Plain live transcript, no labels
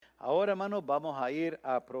Ahora, hermanos, vamos a ir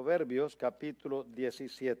a Proverbios capítulo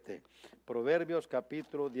 17. Proverbios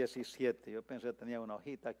capítulo 17. Yo pensé que tenía una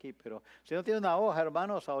hojita aquí, pero si no tiene una hoja,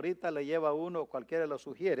 hermanos, ahorita le lleva uno, cualquiera lo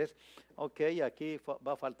sugieres. Ok, aquí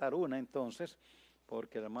va a faltar una entonces,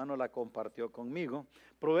 porque el hermano la compartió conmigo.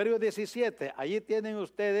 Proverbios 17, allí tienen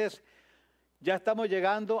ustedes, ya estamos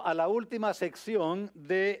llegando a la última sección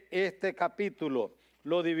de este capítulo.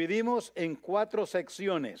 Lo dividimos en 4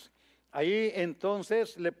 secciones. Ahí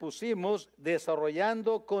entonces le pusimos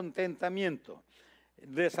desarrollando contentamiento,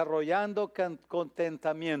 desarrollando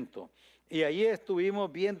contentamiento. Y ahí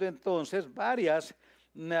estuvimos viendo entonces varias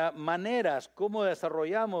maneras cómo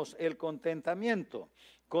desarrollamos el contentamiento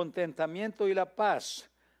y la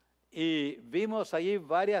paz. Y vimos allí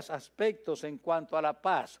varios aspectos en cuanto a la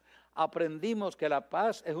paz. Aprendimos que la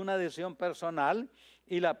paz es una decisión personal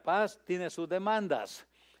y la paz tiene sus demandas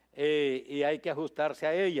y hay que ajustarse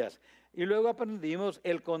a ellas. Y luego aprendimos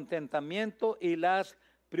el contentamiento y las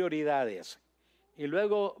prioridades. Y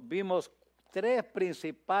luego vimos 3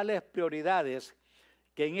 principales prioridades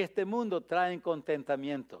que en este mundo traen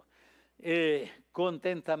contentamiento.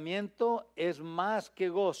 Contentamiento es más que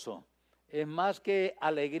gozo, es más que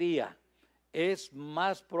alegría, es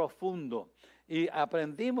más profundo. Y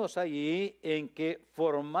aprendimos allí en que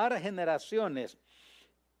formar generaciones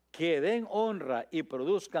que den honra y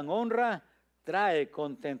produzcan honra trae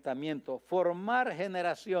contentamiento. Formar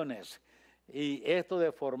generaciones. Y esto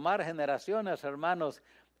de formar generaciones, hermanos,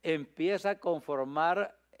 empieza con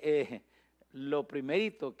formar lo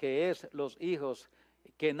primerito, que es los hijos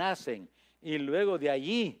que nacen. Y luego de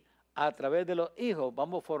allí, a través de los hijos,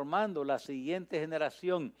 vamos formando la siguiente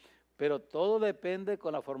generación. Pero todo depende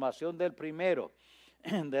con la formación del primero,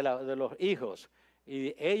 de los hijos.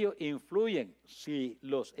 Y ellos influyen si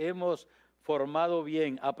los hemos formado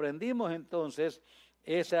bien. Aprendimos entonces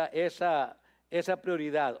esa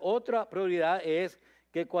prioridad. Otra prioridad es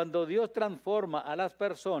que cuando Dios transforma a las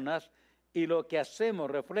personas y lo que hacemos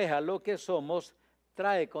refleja lo que somos,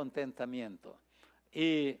 trae contentamiento.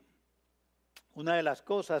 Y una de las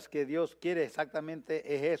cosas que Dios quiere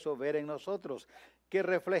exactamente es eso, ver en nosotros, que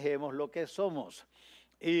reflejemos lo que somos.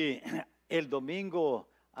 Y el domingo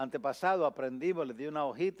antepasado aprendimos, les di una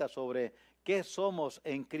hojita sobre qué somos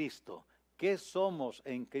en Cristo. ¿Qué somos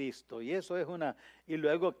en Cristo? Y eso es y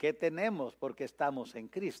luego qué tenemos porque estamos en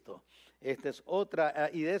Cristo. Esta es otra,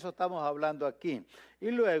 y de eso estamos hablando aquí. Y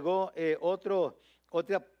luego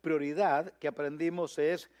otra prioridad que aprendimos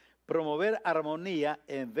es promover armonía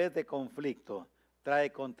en vez de conflicto.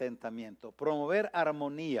 Trae contentamiento. Promover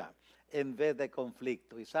armonía en vez de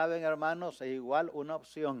conflicto. Y saben, hermanos, es igual una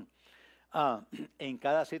opción. En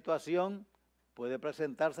cada situación puede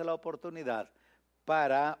presentarse la oportunidad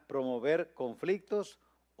para promover conflictos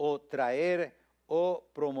o traer o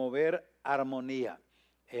promover armonía.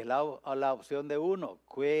 Es la opción de uno.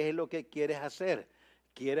 ¿Qué es lo que quieres hacer?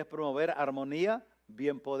 ¿Quieres promover armonía?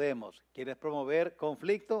 Bien podemos. ¿Quieres promover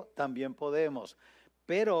conflicto? También podemos.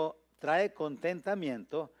 Pero trae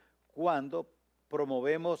contentamiento cuando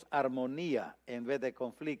promovemos armonía en vez de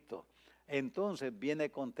conflicto. Entonces viene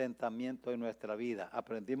contentamiento en nuestra vida.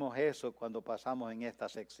 Aprendimos eso cuando pasamos en esta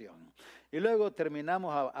sección. Y luego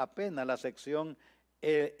terminamos apenas la sección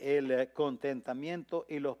el contentamiento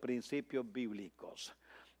y los principios bíblicos.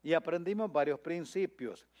 Y aprendimos varios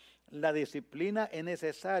principios. La disciplina es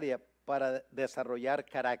necesaria para desarrollar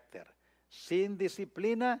carácter. Sin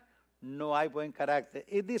disciplina no hay buen carácter.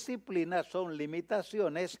 Y disciplina son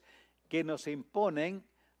limitaciones que nos imponen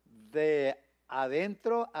de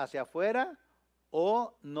adentro hacia afuera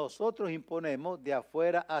o nosotros imponemos de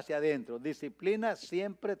afuera hacia adentro. Disciplina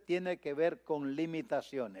siempre tiene que ver con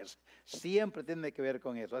limitaciones, siempre tiene que ver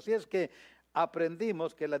con eso. Así es que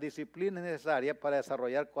aprendimos que la disciplina es necesaria para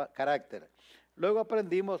desarrollar carácter. Luego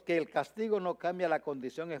aprendimos que el castigo no cambia la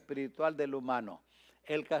condición espiritual del humano.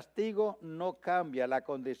 El castigo no cambia la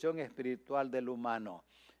condición espiritual del humano.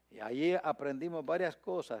 Y ahí aprendimos varias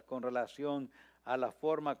cosas con relación a la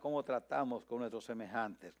forma como tratamos con nuestros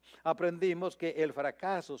semejantes. Aprendimos que el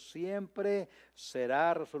fracaso siempre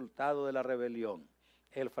será resultado de la rebelión.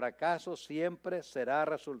 El fracaso siempre será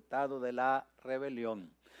resultado de la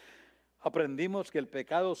rebelión. Aprendimos que el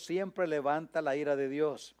pecado siempre levanta la ira de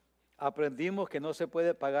Dios. Aprendimos que no se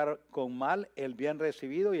puede pagar con mal el bien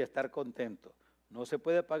recibido y estar contento. No se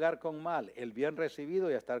puede pagar con mal el bien recibido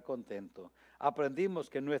y estar contento. Aprendimos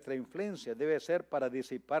que nuestra influencia debe ser para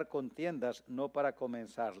disipar contiendas, no para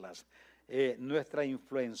comenzarlas. Nuestra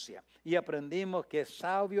influencia. Y aprendimos que es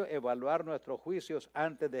sabio evaluar nuestros juicios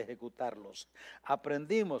antes de ejecutarlos.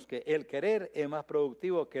 Aprendimos que el querer es más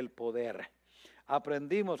productivo que el poder.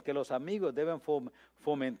 aprendimos que los amigos deben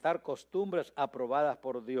fomentar costumbres aprobadas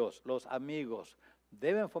por Dios. Los amigos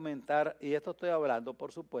deben fomentar, y esto estoy hablando,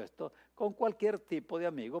 por supuesto, con cualquier tipo de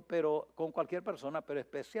amigo, pero con cualquier persona, pero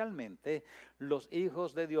especialmente los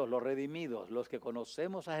hijos de Dios, los redimidos, los que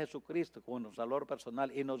conocemos a Jesucristo como nuestro valor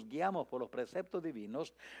personal y nos guiamos por los preceptos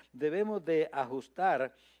divinos, debemos de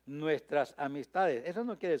ajustar nuestras amistades. Eso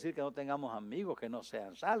no quiere decir que no tengamos amigos que no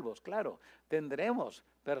sean salvos, claro, tendremos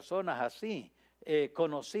personas así,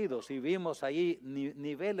 conocidos, y vimos ahí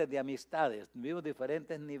niveles de amistades, vimos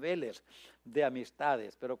diferentes niveles de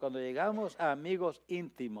amistades, pero cuando llegamos a amigos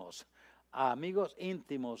íntimos,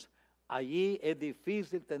 allí es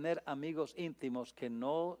difícil tener amigos íntimos que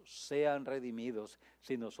no sean redimidos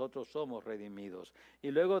si nosotros somos redimidos. Y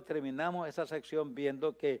luego terminamos esa sección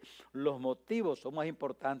viendo que los motivos son más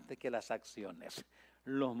importantes que las acciones,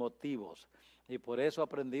 los motivos. Y por eso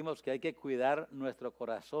aprendimos que hay que cuidar nuestro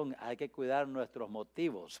corazón, hay que cuidar nuestros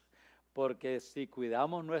motivos, porque si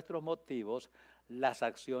cuidamos nuestros motivos, las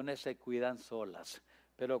acciones se cuidan solas.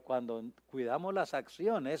 Pero cuando cuidamos las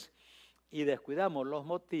acciones y descuidamos los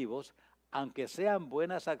motivos, aunque sean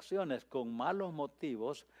buenas acciones con malos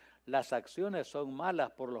motivos, las acciones son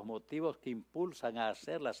malas por los motivos que impulsan a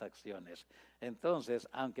hacer las acciones. Entonces,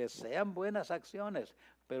 aunque sean buenas acciones,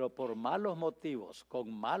 pero por malos motivos,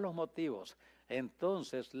 con malos motivos,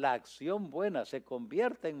 entonces la acción buena se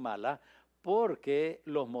convierte en mala porque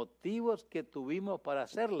los motivos que tuvimos para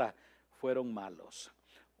hacerla fueron malos.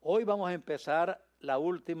 Hoy vamos a empezar la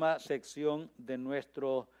última sección de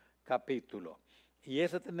nuestro capítulo y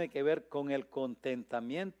esa tiene que ver con el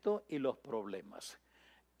contentamiento y los problemas.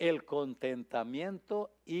 El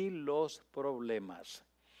contentamiento y los problemas.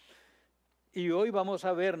 Y hoy vamos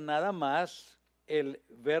a ver nada más el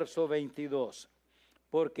verso 22.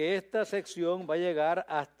 Porque esta sección va a llegar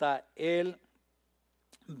hasta el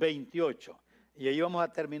 28 y ahí vamos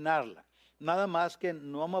a terminarla. Nada más que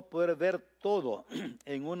no vamos a poder ver todo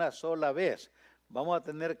en una sola vez. Vamos a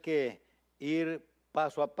tener que ir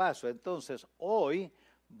paso a paso. Entonces, hoy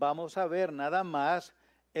vamos a ver nada más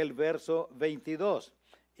el verso 22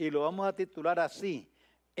 y lo vamos a titular así: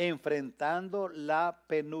 enfrentando la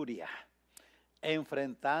penuria.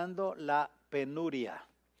 Enfrentando la penuria.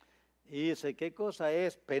 Y dice, ¿qué cosa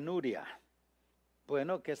es penuria?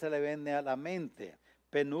 Bueno, ¿qué se le viene a la mente?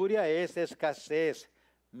 Penuria es escasez,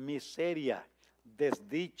 miseria,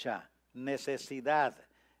 desdicha, necesidad.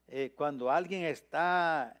 Cuando alguien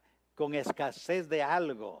está con escasez de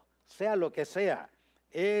algo, sea lo que sea,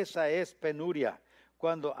 esa es penuria.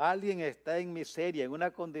 Cuando alguien está en miseria, en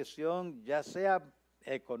una condición ya sea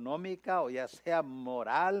económica o ya sea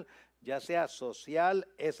moral, ya sea social,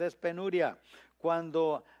 esa es penuria.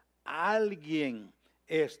 Cuando alguien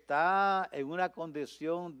está en una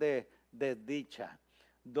condición de desdicha,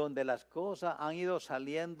 donde las cosas han ido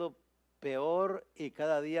saliendo peor y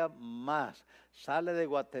cada día más. Sale de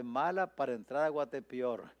Guatemala para entrar a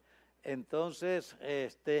Guatepeor. Entonces,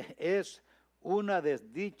 es una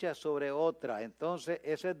desdicha sobre otra. Entonces,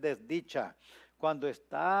 esa es desdicha. Cuando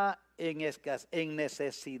está en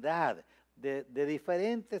necesidad de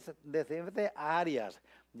diferentes áreas,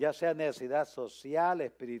 ya sea necesidad social,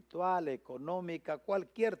 espiritual, económica,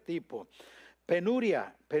 cualquier tipo.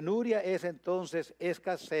 Penuria es entonces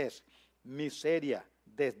escasez, miseria,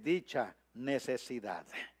 desdicha, necesidad.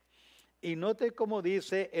 Y note cómo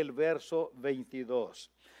dice el verso 22.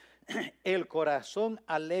 El corazón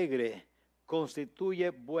alegre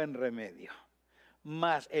constituye buen remedio,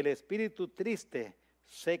 mas el espíritu triste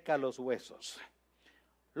seca los huesos.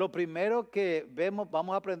 Lo primero que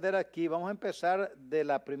vamos a aprender aquí, vamos a empezar de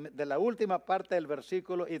la última parte del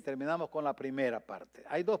versículo y terminamos con la primera parte.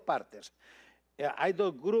 Hay dos partes, hay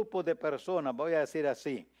dos grupos de personas, voy a decir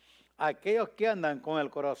así. Aquellos que andan con el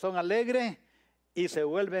corazón alegre y se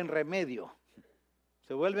vuelven remedio,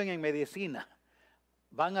 se vuelven en medicina.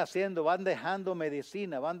 Van dejando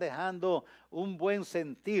medicina, van dejando un buen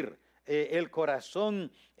sentir, el corazón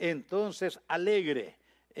entonces alegre.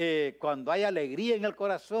 Cuando hay alegría en el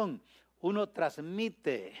corazón, uno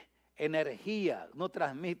transmite energía, uno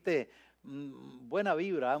transmite buena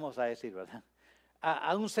vibra, vamos a decir, ¿verdad?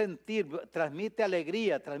 A un sentir, transmite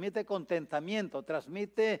alegría, transmite contentamiento,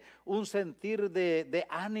 transmite un sentir de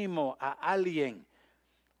ánimo a alguien.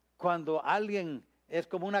 Cuando alguien es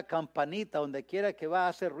como una campanita, donde quiera que va,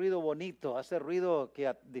 hace ruido bonito, hace ruido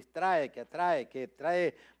que distrae, que atrae, que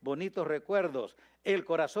trae bonitos recuerdos. El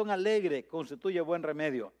corazón alegre constituye buen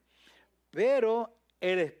remedio, pero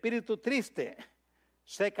el espíritu triste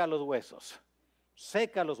seca los huesos,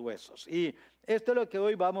 seca los huesos. Y esto es lo que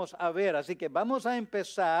hoy vamos a ver, así que vamos a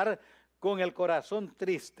empezar con el corazón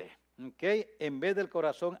triste, ¿ok? En vez del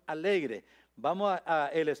corazón alegre. Vamos a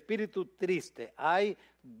el espíritu triste. Hay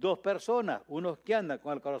dos personas, unos que andan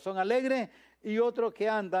con el corazón alegre y otros que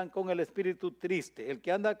andan con el espíritu triste. El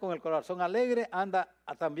que anda con el corazón alegre anda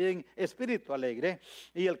también espíritu alegre,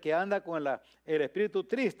 y el que anda con el espíritu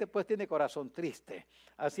triste pues tiene corazón triste.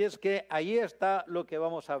 Así es que ahí está lo que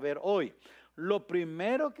vamos a ver hoy. Lo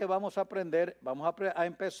primero que vamos a aprender, a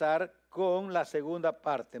empezar con la segunda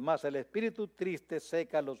parte, más el espíritu triste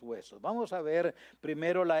seca los huesos. Vamos a ver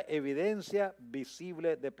primero la evidencia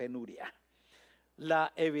visible de penuria.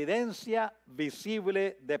 La evidencia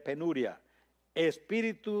visible de penuria.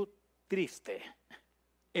 Espíritu triste.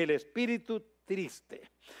 El espíritu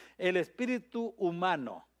triste. El espíritu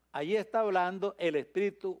humano. Ahí está hablando el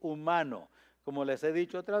espíritu humano. Como les he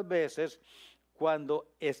dicho otras veces,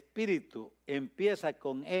 cuando espíritu empieza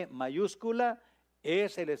con E mayúscula,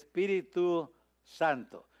 es el Espíritu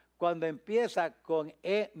Santo. Cuando empieza con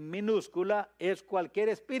E minúscula, es cualquier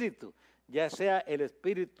espíritu, ya sea el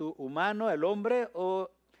espíritu humano, el hombre, o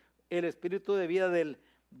el espíritu de vida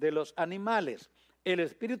de los animales. El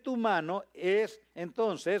espíritu humano es,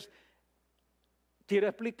 entonces, quiero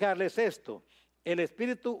explicarles esto. El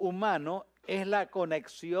espíritu humano es la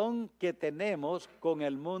conexión que tenemos con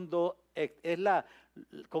el mundo,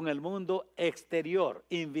 con el mundo exterior,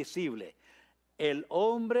 invisible. El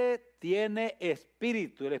hombre tiene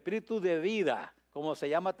espíritu, el espíritu de vida, como se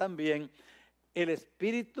llama también. El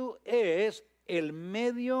espíritu es el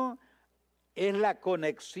medio, es la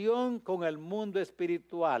conexión con el mundo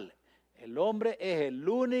espiritual. El hombre es el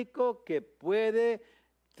único que puede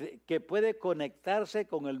conectarse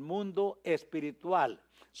con el mundo espiritual,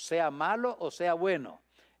 sea malo o sea bueno.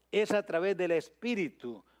 Es a través del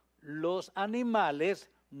espíritu. Los animales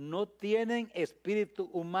no tienen espíritu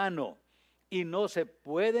humano y no se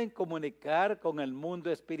pueden comunicar con el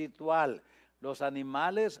mundo espiritual. Los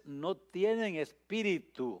animales no tienen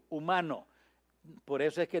espíritu humano. Por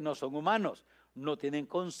eso es que no son humanos. No tienen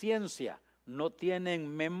conciencia, no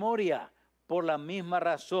tienen memoria, por la misma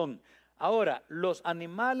razón. Ahora, los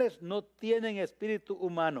animales no tienen espíritu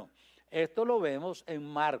humano. Esto lo vemos en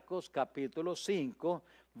Marcos capítulo 5,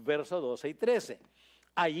 versos 12 y 13.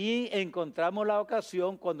 Allí encontramos la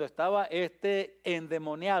ocasión cuando estaba este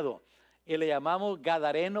endemoniado, y le llamamos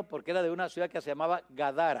Gadareno porque era de una ciudad que se llamaba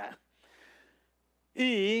Gadara.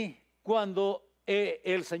 Y cuando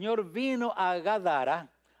el Señor vino a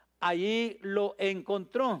Gadara, allí lo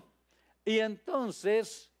encontró y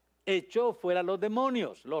entonces echó fuera los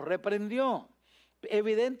demonios, los reprendió.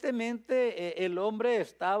 Evidentemente el hombre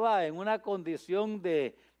estaba en una condición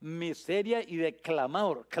de miseria y de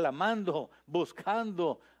clamor, clamando,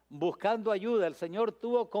 buscando ayuda. El Señor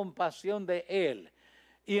tuvo compasión de él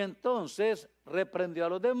y entonces reprendió a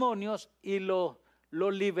los demonios y lo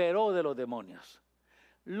liberó de los demonios.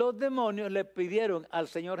 Los demonios le pidieron al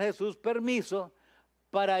Señor Jesús permiso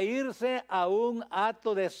para irse a un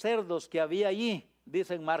hato de cerdos que había allí,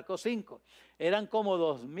 dice en Marcos 5. Eran como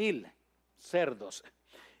 2,000 cerdos.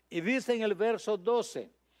 Y dice en el verso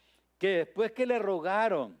 12 que después que le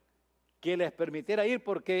rogaron que les permitiera ir,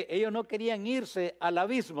 porque ellos no querían irse al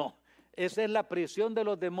abismo. Esa es la prisión de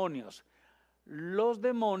los demonios. Los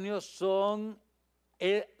demonios son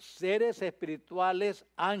seres espirituales,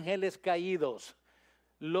 ángeles caídos.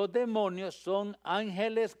 Los demonios son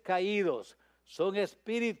ángeles caídos, son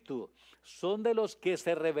espíritu, son de los que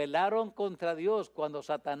se rebelaron contra Dios cuando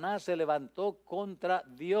Satanás se levantó contra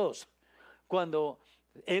Dios, cuando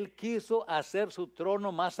él quiso hacer su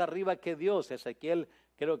trono más arriba que Dios. Ezequiel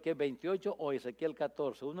creo que es 28 o Ezequiel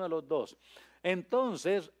 14, uno de los dos.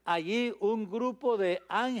 Entonces allí un grupo de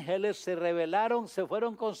ángeles se rebelaron, se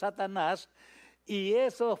fueron con Satanás, y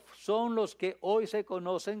esos son los que hoy se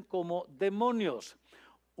conocen como demonios.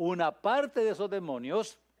 Una parte de esos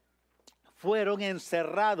demonios fueron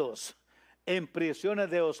encerrados en prisiones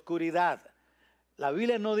de oscuridad. La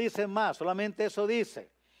Biblia no dice más, solamente eso dice.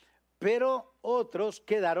 Pero otros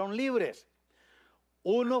quedaron libres.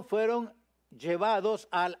 Unos fueron llevados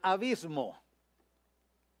al abismo.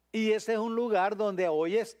 Y ese es un lugar donde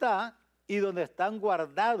hoy está y donde están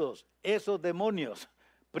guardados esos demonios,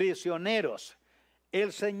 prisioneros.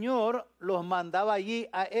 El Señor los mandaba allí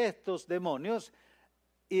a estos demonios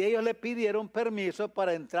y ellos le pidieron permiso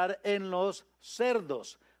para entrar en los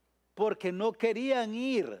cerdos porque no querían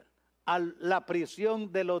ir a la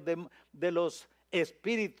prisión de los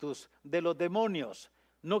espíritus, de los demonios.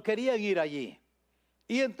 No querían ir allí.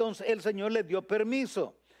 Y entonces el Señor les dio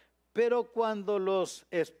permiso. Pero cuando los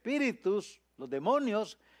espíritus, los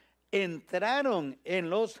demonios, entraron en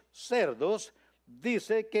los cerdos,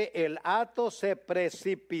 dice que el hato se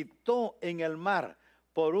precipitó en el mar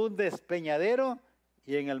por un despeñadero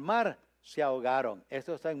y en el mar se ahogaron.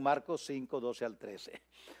 Esto está en Marcos 5, 12 al 13.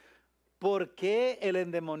 ¿Por qué el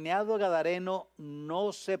endemoniado gadareno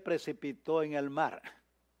no se precipitó en el mar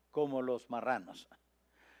como los marranos?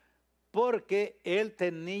 Porque él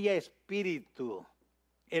tenía espíritu.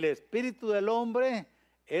 El espíritu del hombre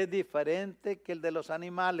es diferente que el de los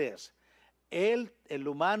animales. El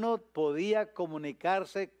humano podía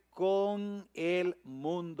comunicarse con el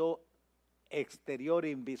mundo exterior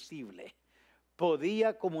invisible.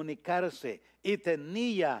 Podía comunicarse y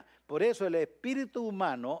tenía, por eso el espíritu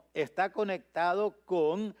humano está conectado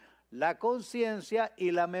con la conciencia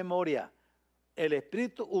y la memoria. El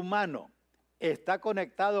espíritu humano está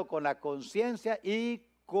conectado con la conciencia y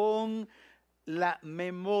con la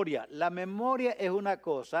memoria. La memoria es una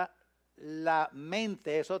cosa, la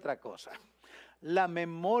mente es otra cosa. La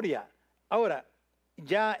memoria, ahora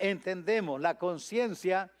ya entendemos, la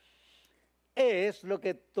conciencia es lo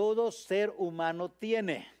que todo ser humano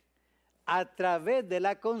tiene. A través de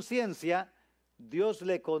la conciencia, Dios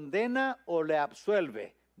le condena o le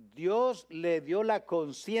absuelve. Dios le dio la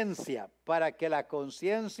conciencia para que la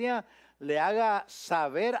conciencia le haga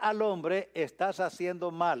saber al hombre, estás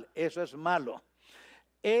haciendo mal, eso es malo.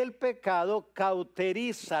 El pecado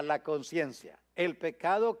cauteriza la conciencia. El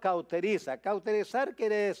pecado cauteriza. Cauterizar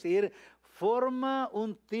quiere decir, forma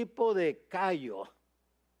un tipo de callo.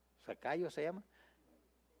 O sea, callo se llama.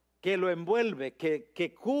 Que lo envuelve,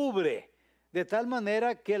 que cubre. De tal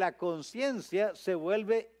manera que la conciencia se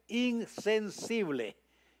vuelve insensible.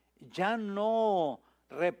 Ya no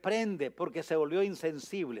reprende porque se volvió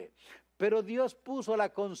insensible. Pero Dios puso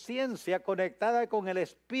la conciencia conectada con el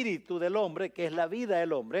espíritu del hombre, que es la vida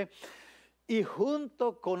del hombre, y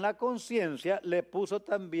junto con la conciencia le puso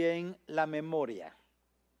también la memoria.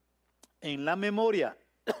 En la memoria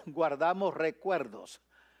guardamos recuerdos.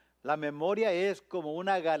 La memoria es como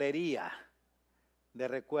una galería de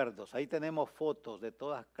recuerdos. Ahí tenemos fotos de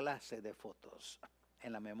todas clases de fotos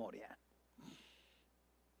en la memoria.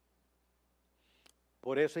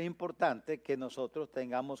 Por eso es importante que nosotros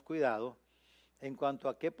tengamos cuidado en cuanto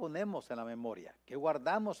a qué ponemos en la memoria, qué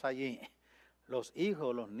guardamos allí. Los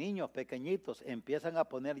hijos, los niños pequeñitos empiezan a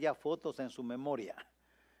poner ya fotos en su memoria.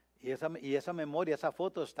 Y esa memoria, esas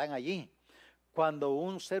fotos están allí. Cuando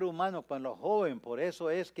un ser humano, cuando joven, por eso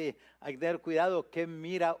es que hay que tener cuidado qué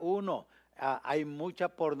mira uno. Hay mucha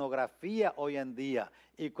pornografía hoy en día.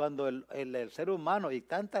 Y cuando el ser humano y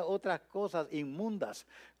tantas otras cosas inmundas,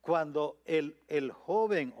 cuando el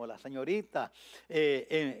joven o la señorita,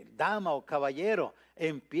 dama o caballero,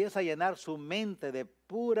 empieza a llenar su mente de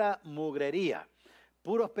pura mugrería,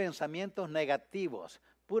 puros pensamientos negativos,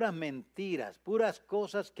 puras mentiras, puras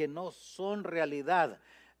cosas que no son realidad.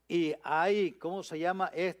 Y hay, ¿cómo se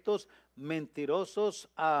llama? Estos mentirosos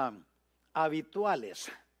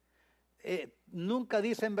habituales. Nunca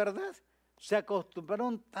dicen verdad. Se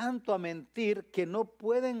acostumbraron tanto a mentir que no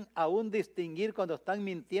pueden aún distinguir cuando están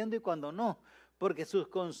mintiendo y cuando no, porque sus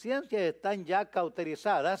conciencias están ya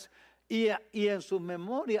cauterizadas y en sus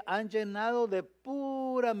memorias han llenado de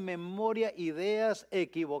pura memoria ideas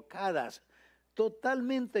equivocadas,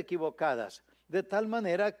 totalmente equivocadas, de tal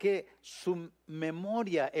manera que su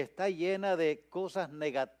memoria está llena de cosas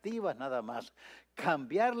negativas nada más.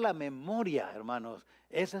 Cambiar la memoria, hermanos,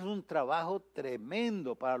 ese es un trabajo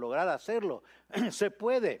tremendo para lograr hacerlo. Se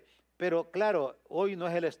puede, pero claro, hoy no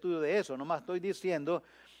es el estudio de eso, nomás estoy diciendo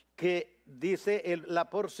que dice la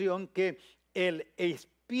porción que el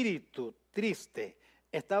espíritu triste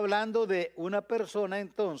está hablando de una persona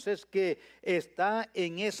entonces que está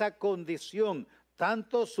en esa condición,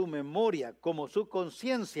 tanto su memoria como su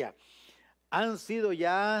conciencia han sido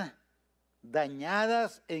ya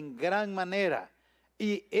dañadas en gran manera.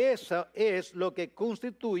 Y eso es lo que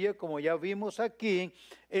constituye, como ya vimos aquí,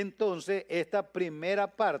 entonces esta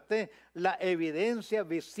primera parte, la evidencia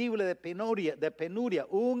visible de penuria,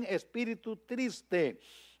 un espíritu triste.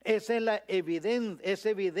 Esa es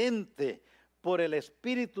evidente por el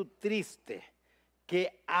espíritu triste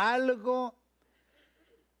que algo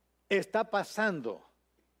está pasando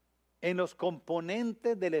en los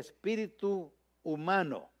componentes del espíritu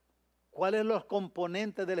humano. ¿Cuáles son los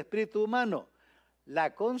componentes del espíritu humano?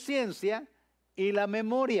 La conciencia y la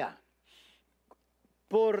memoria.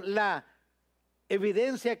 Por la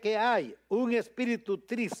evidencia que hay, un espíritu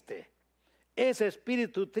triste. Ese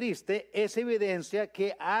espíritu triste es evidencia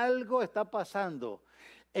que algo está pasando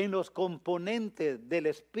en los componentes del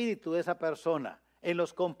espíritu de esa persona. En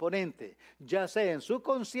los componentes, ya sea en su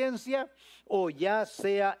conciencia o ya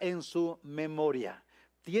sea en su memoria.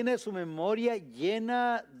 Tiene su memoria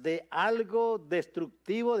llena de algo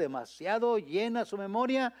destructivo, demasiado llena su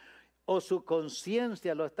memoria, o su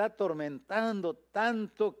conciencia lo está atormentando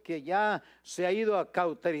tanto que ya se ha ido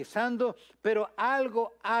cauterizando, pero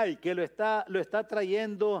algo hay que lo está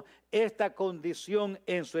trayendo esta condición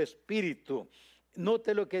en su espíritu.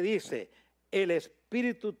 Note lo que dice: el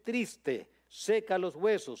espíritu triste seca los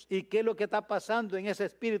huesos. ¿Y qué es lo que está pasando en ese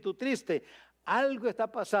espíritu triste? Algo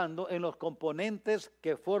está pasando en los componentes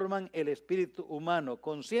que forman el espíritu humano: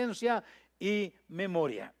 conciencia y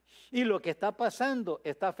memoria. Y lo que está pasando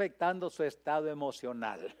está afectando su estado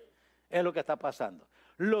emocional. Es lo que está pasando.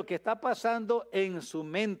 Lo que está pasando en su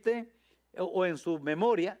mente o en su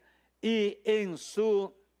memoria y en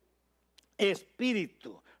su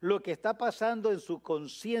espíritu, lo que está pasando en su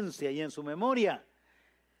conciencia y en su memoria,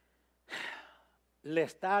 le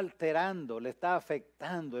está alterando, le está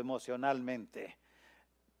afectando emocionalmente,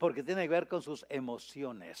 porque tiene que ver con sus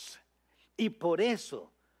emociones. Y por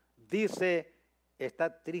eso dice: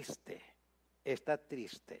 está triste, está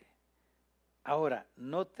triste. Ahora,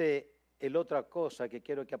 note el otra cosa que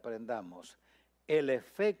quiero que aprendamos: el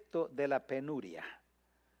efecto de la penuria.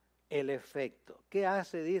 El efecto. ¿Qué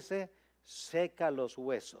hace? Dice: seca los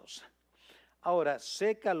huesos. Ahora,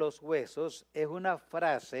 seca los huesos es una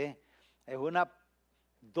frase, es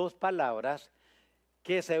dos palabras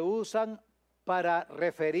que se usan para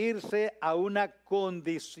referirse a una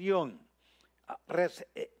condición.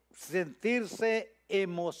 Sentirse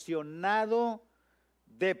emocionado,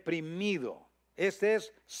 deprimido. Ese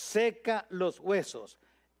es seca los huesos.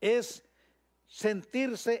 Es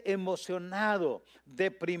sentirse emocionado,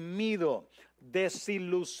 deprimido,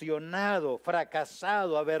 desilusionado,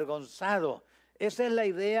 fracasado, avergonzado. Esa es la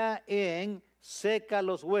idea en seca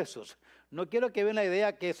los huesos. No quiero que vean la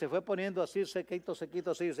idea que se fue poniendo así, sequito,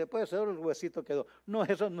 sequito, así. Se puede ser el huesito quedó. No,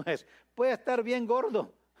 eso no es. Puede estar bien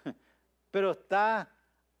gordo, pero está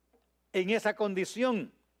en esa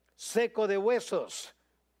condición, seco de huesos.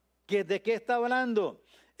 ¿De qué está hablando?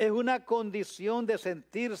 Es una condición de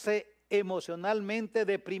sentirse emocionalmente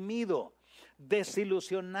deprimido,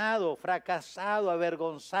 desilusionado, fracasado,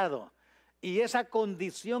 avergonzado. Y esa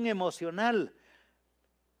condición emocional,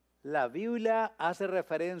 la Biblia hace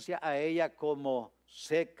referencia a ella como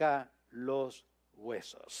seca los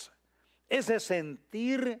huesos. Ese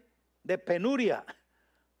sentir de penuria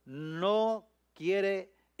no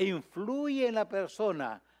influye en la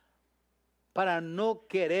persona para no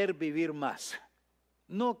querer vivir más,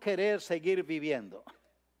 no querer seguir viviendo.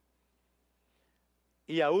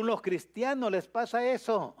 Y aún los cristianos les pasa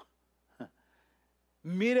eso.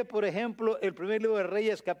 Mire, por ejemplo, el primer libro de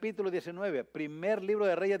Reyes, capítulo 19. Primer libro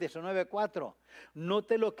de Reyes 19:4.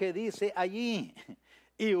 Note lo que dice allí.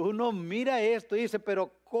 Y uno mira esto y dice: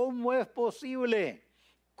 pero ¿cómo es posible?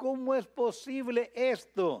 ¿Cómo es posible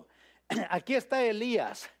esto? Aquí está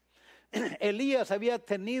Elías. Elías había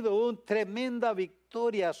tenido una tremenda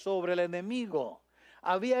victoria sobre el enemigo.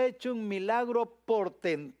 Había hecho un milagro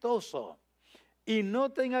portentoso. Y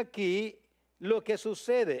noten aquí lo que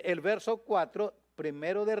sucede. El verso 4,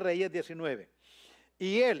 primero de Reyes 19.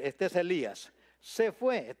 Y él, este es Elías, se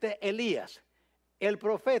fue. Este es Elías, el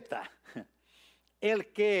profeta,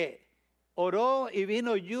 el que oró y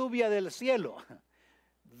vino lluvia del cielo,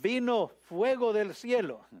 vino fuego del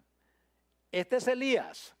cielo. Este es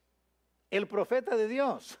Elías, el profeta de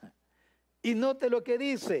Dios. Y note lo que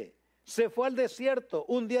dice: se fue al desierto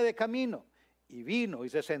un día de camino y vino y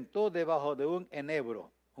se sentó debajo de un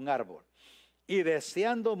enebro, un árbol. Y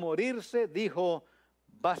deseando morirse, dijo: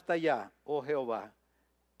 basta ya, oh Jehová,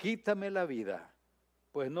 quítame la vida,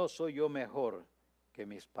 pues no soy yo mejor que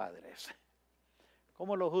mis padres.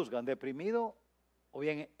 ¿Cómo lo juzgan? ¿Deprimido o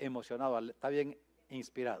bien emocionado? ¿Está bien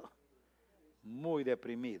inspirado? Muy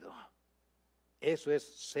deprimido. Eso es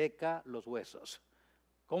seca los huesos.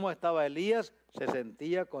 ¿Cómo estaba Elías? Se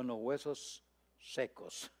sentía con los huesos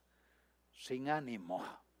secos, sin ánimo.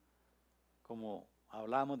 Como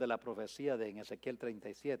hablamos de la profecía en Ezequiel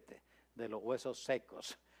 37, de los huesos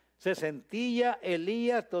secos. Se sentía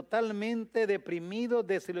Elías totalmente deprimido,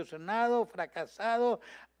 desilusionado, fracasado,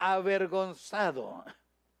 avergonzado.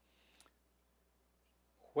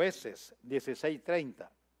 Jueces 16:30.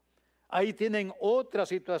 Ahí tienen otra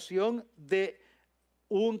situación de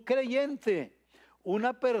un creyente,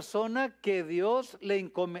 una persona que Dios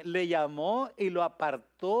le llamó y lo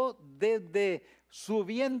apartó desde su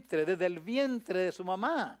vientre, desde el vientre de su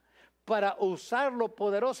mamá, para usarlo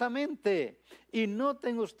poderosamente. Y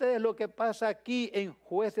noten ustedes lo que pasa aquí en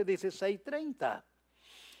Jueces 16:30.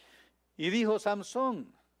 Y dijo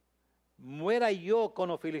Samsón: muera yo con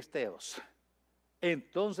los filisteos.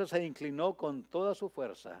 Entonces se inclinó con toda su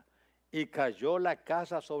fuerza y cayó la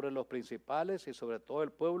casa sobre los principales y sobre todo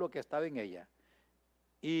el pueblo que estaba en ella.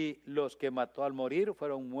 y los que mató al morir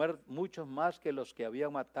fueron muchos más que los que había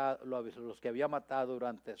matado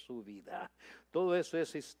durante su vida. Todo eso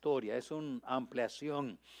es historia, es una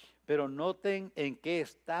ampliación. Pero noten en qué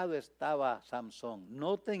estado estaba Samsón.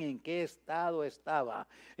 Noten en qué estado estaba.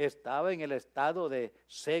 Estaba en el estado de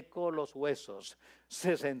seco los huesos.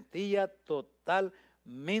 Se sentía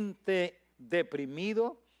totalmente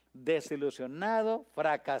deprimido, desilusionado,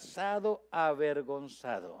 fracasado,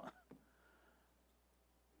 avergonzado.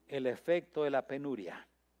 El efecto de la penuria.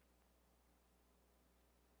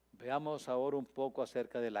 Veamos ahora un poco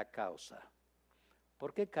acerca de la causa.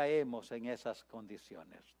 ¿Por qué caemos en esas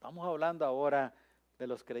condiciones? Estamos hablando ahora de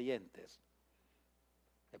los creyentes.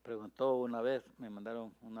 Me preguntó una vez, me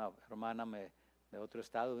mandaron una hermana de otro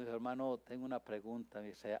estado, me dijo, hermano, tengo una pregunta. Me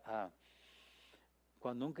dice,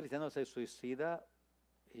 cuando un cristiano se suicida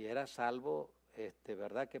y era salvo,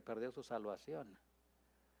 ¿verdad que perdió su salvación?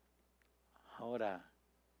 Ahora,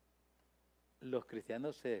 ¿los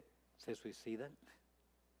cristianos se suicidan?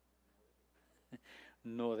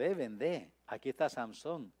 No deben de. Aquí está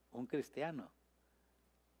Samsón, un cristiano.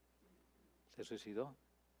 Se suicidó.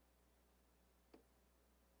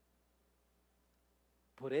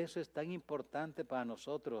 Por eso es tan importante para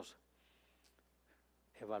nosotros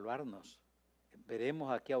evaluarnos.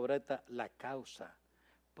 Veremos aquí ahorita la causa.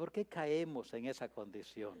 ¿Por qué caemos en esa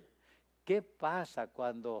condición? ¿Qué pasa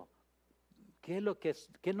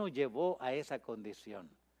qué nos llevó a esa condición?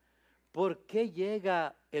 ¿Por qué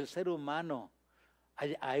llega el ser humano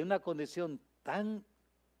a una condición tan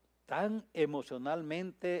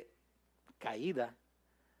emocionalmente caída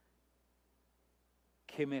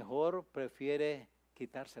que mejor prefiere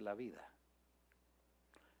quitarse la vida?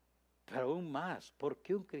 Pero aún más, ¿por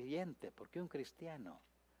qué un creyente? ¿Por qué un cristiano?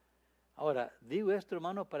 Ahora, digo esto,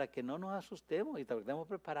 hermano, para que no nos asustemos y estemos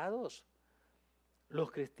preparados.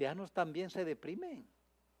 Los cristianos también se deprimen.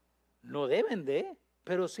 No deben de,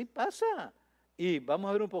 pero sí pasa. Y vamos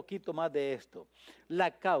a ver un poquito más de esto.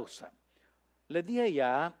 La causa. Les dije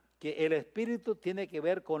ya que el espíritu tiene que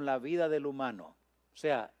ver con la vida del humano. O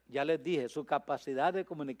sea, ya les dije, su capacidad de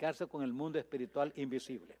comunicarse con el mundo espiritual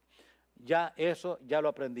invisible. Ya eso ya lo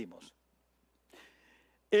aprendimos.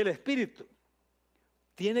 El espíritu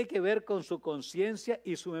tiene que ver con su conciencia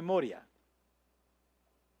y su memoria.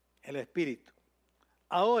 El espíritu.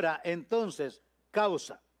 Ahora, entonces,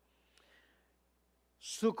 causa.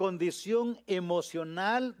 Su condición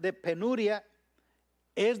emocional de penuria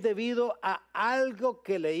es debido a algo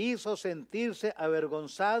que le hizo sentirse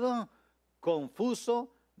avergonzado,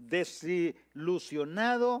 confuso,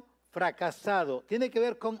 desilusionado, fracasado. Tiene que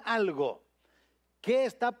ver con algo. ¿Qué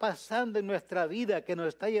está pasando en nuestra vida que nos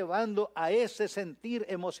está llevando a ese sentir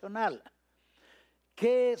emocional?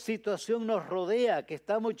 ¿Qué situación nos rodea que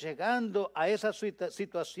estamos llegando a esa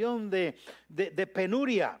situación de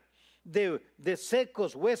penuria? De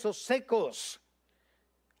secos, huesos secos.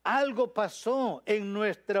 Algo pasó en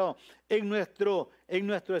nuestro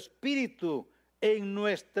espíritu,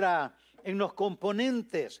 en los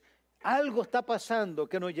componentes. Algo está pasando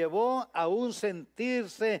que nos llevó a un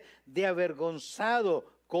sentirse de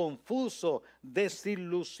avergonzado, confuso,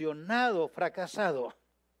 desilusionado, fracasado.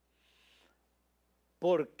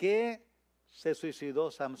 ¿Por qué se suicidó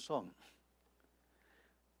Samsón?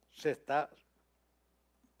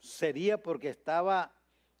 Sería porque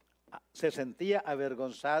se sentía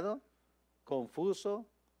avergonzado, confuso,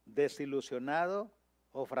 desilusionado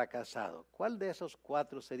o fracasado. ¿Cuál de esos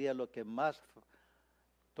cuatro sería lo que más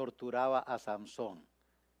torturaba a Samsón?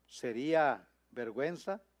 ¿Sería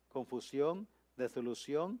vergüenza, confusión,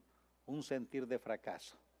 desilusión, un sentir de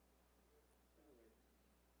fracaso?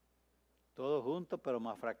 Todo junto, pero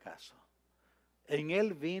más fracaso. En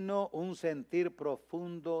él vino un sentir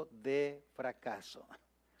profundo de fracaso.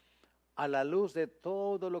 A la luz de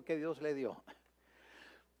todo lo que Dios le dio,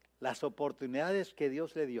 las oportunidades que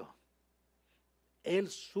Dios le dio, él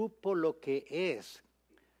supo lo que es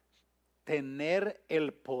tener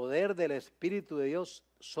el poder del Espíritu de Dios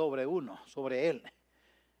sobre él.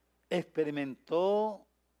 Experimentó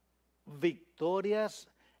victorias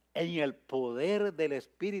en el poder del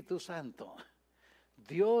Espíritu Santo.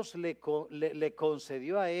 Dios le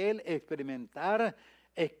concedió a él experimentar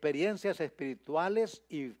experiencias espirituales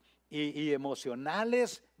y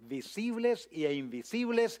emocionales, visibles e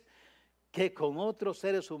invisibles, que con otros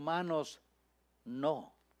seres humanos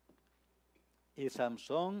no. Y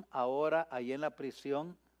Samsón ahora ahí en la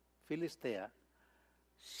prisión filistea,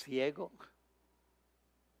 ciego,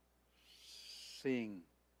 sin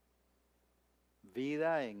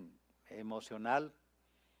vida emocional,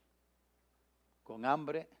 con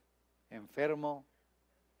hambre, enfermo,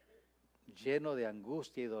 lleno de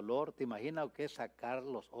angustia y dolor. ¿Te imaginas lo que es sacar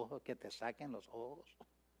los ojos, que te saquen los ojos?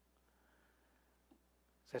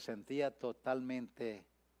 Se sentía totalmente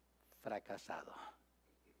fracasado.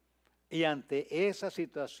 Y ante esa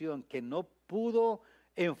situación que no pudo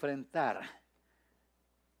enfrentar,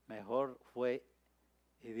 mejor fue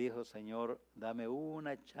y dijo: Señor, dame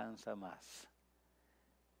una chance más.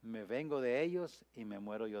 Me vengo de ellos y me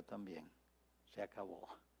muero yo también. Se acabó.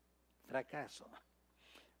 Fracaso.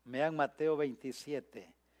 Vean Mateo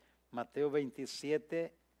 27. Mateo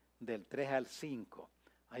 27 del 3 al 5.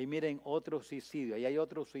 Ahí miren otro suicidio. Ahí hay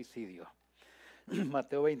otro suicidio.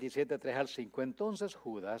 Mateo 27, 3 al 5. Entonces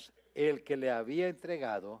Judas, el que le había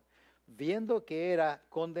entregado, viendo que era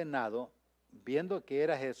condenado, viendo que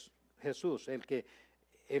era Jesús,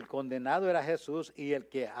 el condenado era Jesús y el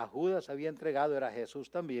que a Judas había entregado era Jesús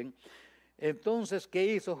también. Entonces, ¿qué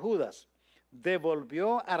hizo Judas?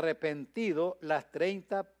 Devolvió arrepentido las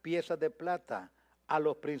 30 piezas de plata a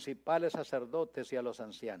los principales sacerdotes y a los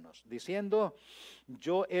ancianos, diciendo: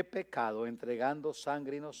 yo he pecado entregando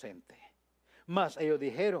sangre inocente. Mas ellos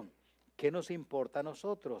dijeron: ¿qué nos importa a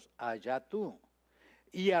nosotros? Allá tú.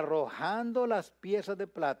 Y arrojando las piezas de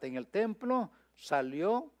plata en el templo,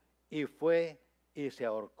 salió y fue y se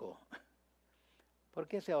ahorcó. ¿Por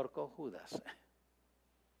qué se ahorcó Judas?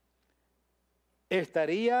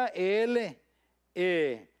 ¿Estaría él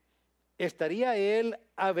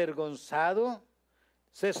avergonzado?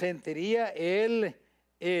 ¿Se sentiría él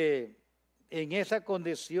en esa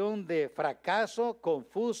condición de fracaso,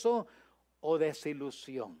 confuso o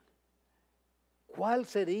desilusión? ¿Cuál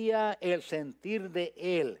sería el sentir de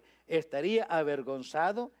él? ¿Estaría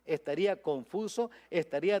avergonzado? ¿Estaría confuso?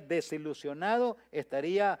 ¿Estaría desilusionado?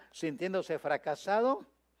 ¿Estaría sintiéndose fracasado?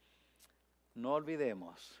 No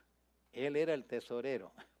olvidemos, él era el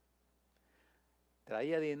tesorero.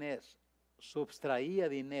 Traía dinero, sustraía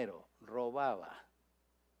dinero, robaba,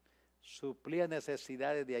 suplía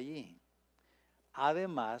necesidades de allí.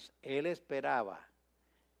 Además, él esperaba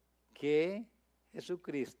que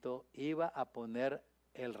Jesucristo iba a poner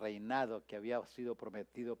el reinado que había sido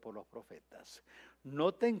prometido por los profetas.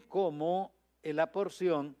 Noten cómo en la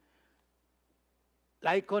porción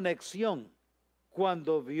hay conexión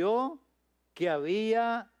cuando vio que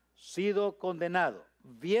había sido condenado,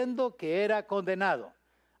 viendo que era condenado.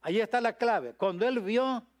 Ahí está la clave. Cuando él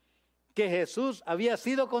vio que Jesús había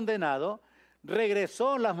sido condenado,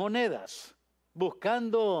 regresó las monedas,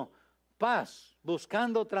 buscando paz,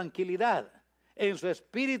 buscando tranquilidad. En su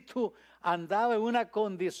espíritu andaba en una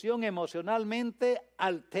condición emocionalmente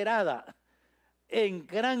alterada, en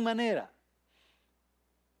gran manera,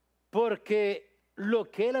 porque lo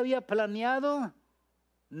que él había planeado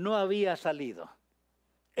no había salido.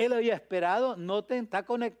 Él había esperado, noten, está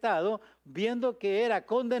conectado, viendo que era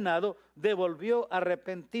condenado, devolvió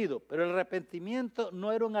arrepentido. Pero el arrepentimiento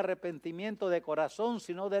no era un arrepentimiento de corazón,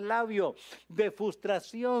 sino de labio, de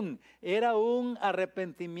frustración. Era un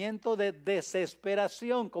arrepentimiento de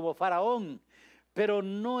desesperación, como Faraón, pero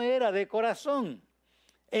no era de corazón.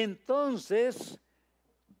 Entonces,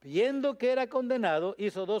 viendo que era condenado,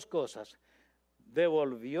 hizo dos cosas.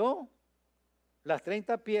 Devolvió las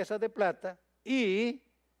 30 piezas de plata y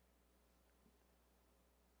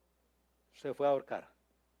se fue a ahorcar.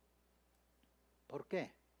 ¿Por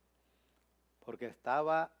qué? Porque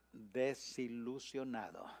estaba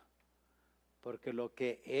desilusionado. Porque lo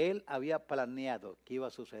que él había planeado que iba a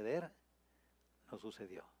suceder, no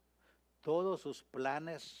sucedió. Todos sus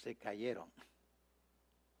planes se cayeron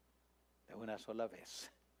de una sola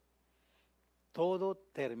vez. Todo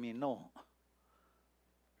terminó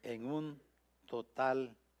en un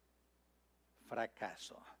total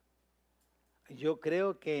fracaso. Yo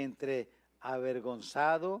creo que entre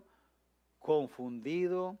avergonzado,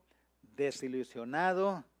 confundido,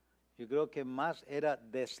 desilusionado, yo creo que más era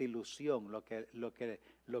desilusión lo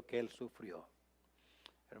que él sufrió.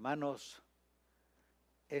 Hermanos,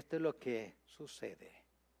 esto es lo que sucede.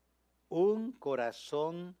 Un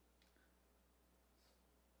corazón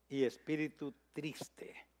y espíritu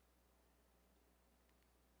triste.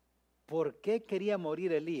 ¿Por qué quería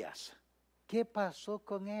morir Elías? ¿Qué pasó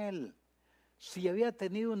con él? Si había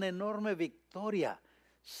tenido una enorme victoria,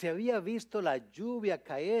 se había visto la lluvia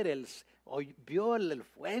caer, vio el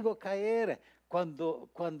fuego caer.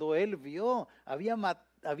 Cuando él vio,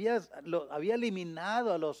 había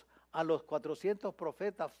eliminado a los 400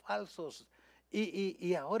 profetas falsos.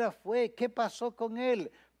 Y ahora ¿qué pasó con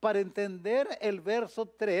él? Para entender el verso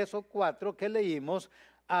 3 o 4 que leímos,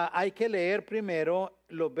 hay que leer primero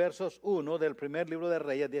los versos 1 del primer libro de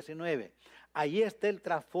Reyes 19. Ahí está el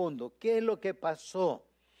trasfondo. ¿Qué es lo que pasó?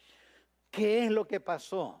 ¿Qué es lo que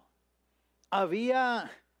pasó?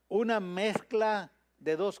 Había una mezcla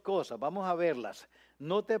de dos cosas. Vamos a verlas.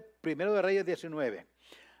 Note primero de Reyes 19.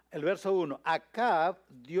 El verso 1, Acab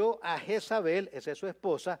dio a Jezabel, esa es su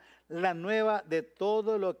esposa, la nueva de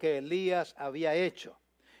todo lo que Elías había hecho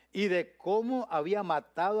y de cómo había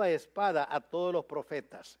matado a espada a todos los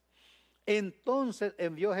profetas. Entonces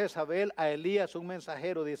envió Jezabel a Elías un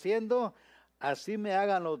mensajero diciendo, así me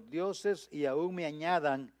hagan los dioses y aún me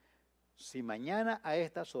añadan, si mañana a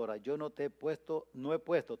estas horas yo no he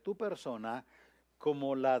puesto tu persona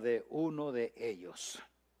como la de uno de ellos.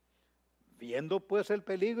 Viendo pues el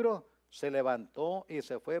peligro, se levantó y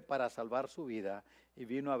se fue para salvar su vida y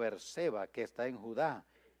vino a Berseba, que está en Judá,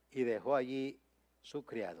 y dejó allí su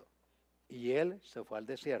criado. Y él se fue al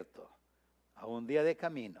desierto, a un día de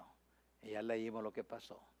camino, y ya leímos lo que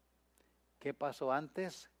pasó. ¿Qué pasó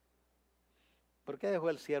antes? ¿Por qué dejó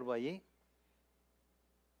el siervo allí?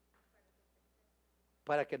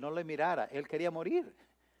 Para que no le mirara, él quería morir.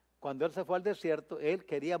 Cuando él se fue al desierto, él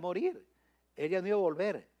quería morir. Él ya no iba a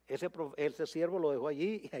volver. Ese siervo lo dejó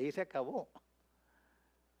allí y ahí se acabó.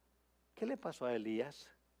 ¿Qué le pasó a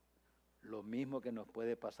Elías? Lo mismo que nos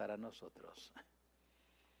puede pasar a nosotros.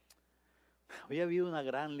 Hoy ha habido una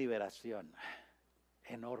gran liberación,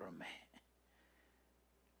 enorme.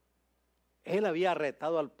 Él había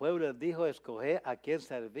retado al pueblo y les dijo, escoged a quién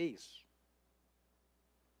servís.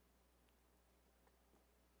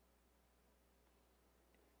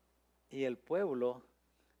 Y el pueblo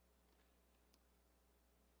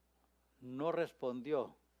no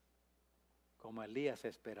respondió como Elías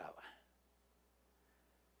esperaba.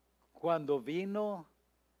 Cuando vino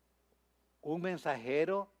un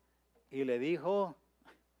mensajero y le dijo,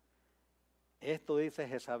 esto dice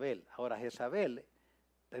Jezabel. Ahora Jezabel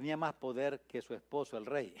tenía más poder que su esposo, el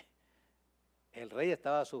rey. El rey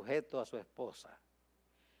estaba sujeto a su esposa.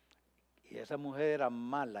 Y esa mujer era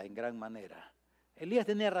mala en gran manera. Elías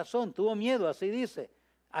tenía razón, tuvo miedo, así dice.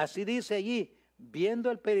 Así dice allí. Viendo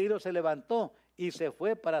el peligro se levantó y se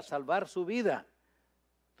fue para salvar su vida.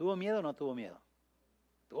 ¿Tuvo miedo o no tuvo miedo?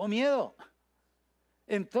 Tuvo miedo.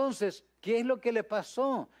 Entonces, ¿qué es lo que le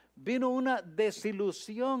pasó? Vino una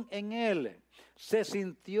desilusión en él. Se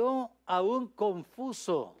sintió aún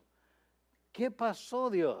confuso. ¿Qué pasó,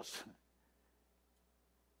 Dios?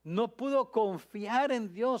 No pudo confiar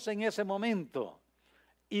en Dios en ese momento.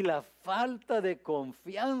 Y la falta de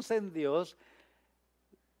confianza en Dios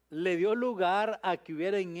le dio lugar a que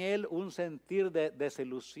hubiera en él un sentir de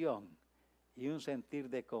desilusión y un sentir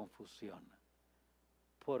de confusión.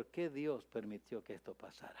 ¿Por qué Dios permitió que esto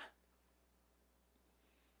pasara?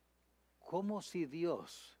 ¿Cómo si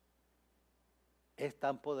Dios es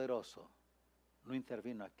tan poderoso no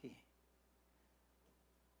intervino aquí?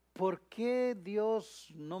 ¿Por qué Dios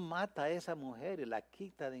no mata a esa mujer y la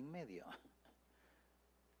quita de en medio?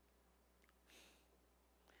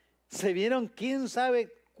 Se vieron quién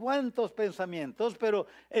sabe cuántos pensamientos, pero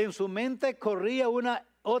en su mente corría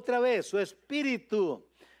otra vez su espíritu.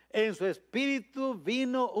 En su espíritu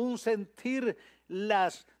vino un sentir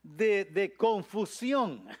de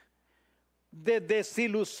confusión, de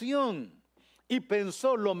desilusión, y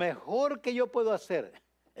pensó, lo mejor que yo puedo hacer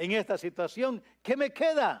en esta situación, ¿qué me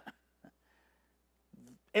queda?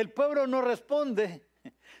 El pueblo no responde,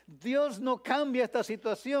 Dios no cambia esta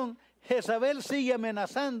situación. Jezabel sigue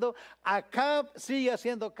amenazando, Acab sigue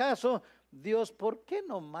haciendo caso. Dios, ¿por qué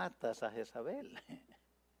no matas a Jezabel?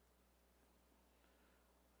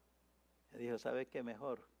 Dijo, ¿sabe qué?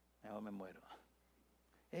 Mejor me muero.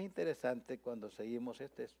 Es interesante cuando seguimos,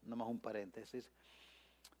 este es nomás un paréntesis,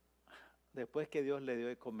 después que Dios le dio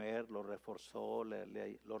de comer, lo reforzó,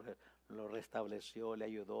 lo restableció, le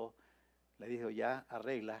ayudó, le dijo, ya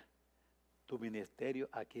arregla, tu ministerio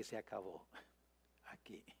aquí se acabó,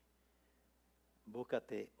 aquí.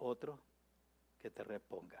 Búscate otro que te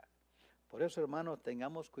reponga. Por eso, hermanos,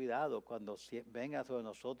 tengamos cuidado cuando vengan sobre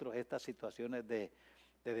nosotros estas situaciones de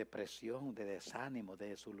depresión, de desánimo, de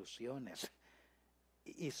desilusiones.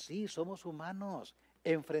 Y sí, somos humanos,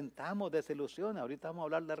 enfrentamos desilusiones. Ahorita vamos a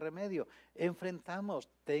hablar de remedio. Enfrentamos,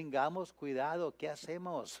 tengamos cuidado, ¿qué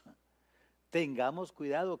hacemos? Tengamos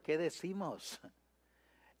cuidado, ¿qué decimos?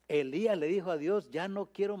 Elías le dijo a Dios, ya no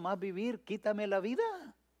quiero más vivir, quítame la vida.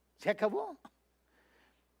 Se acabó.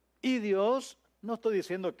 Y Dios, no estoy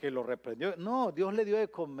diciendo que lo reprendió, no, Dios le dio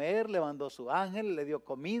de comer, le mandó su ángel, le dio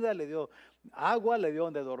comida, le dio agua, le dio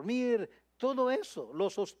donde dormir, todo eso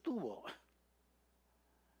lo sostuvo.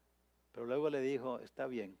 Pero luego le dijo, está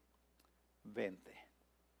bien, vente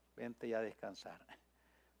ya a descansar.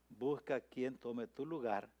 Busca quien tome tu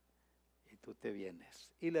lugar y tú te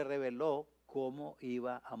vienes. Y le reveló cómo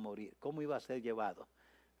iba a morir, cómo iba a ser llevado.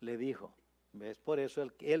 Le dijo, ¿ves? Por eso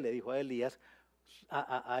él le dijo a Elías,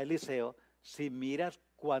 a Eliseo, si miras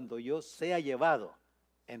cuando yo sea llevado,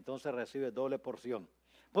 entonces recibe doble porción,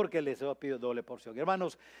 porque Eliseo pide doble porción.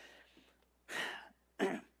 Hermanos,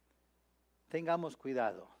 tengamos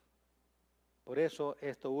cuidado. Por eso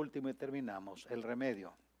esto último y terminamos, el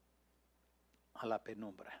remedio a la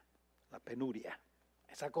penumbra, la penuria,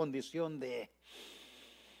 esa condición de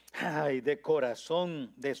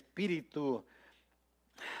corazón, de espíritu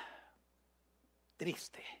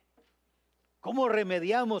triste. ¿Cómo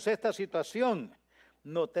remediamos esta situación?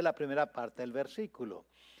 Note la primera parte del versículo.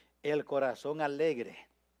 El corazón alegre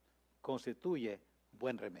constituye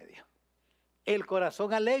buen remedio. El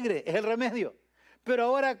corazón alegre es el remedio. Pero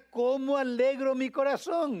ahora, ¿cómo alegro mi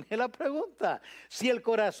corazón? Es la pregunta. Si el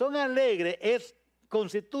corazón alegre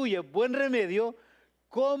constituye buen remedio,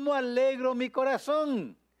 ¿cómo alegro mi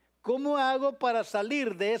corazón? ¿Cómo hago para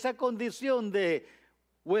salir de esa condición de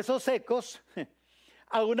huesos secos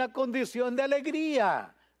a una condición de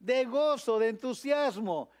alegría, de gozo, de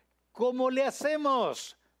entusiasmo? ¿Cómo le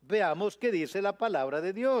hacemos? Veamos qué dice la palabra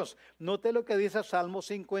de Dios. Note lo que dice Salmo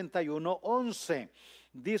 51:11.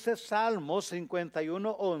 Dice Salmo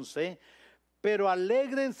 51:11, pero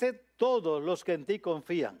alégrense todos los que en ti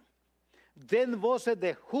confían. Den voces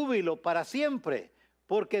de júbilo para siempre,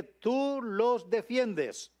 porque tú los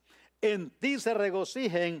defiendes. En ti se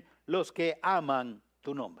regocijen los que aman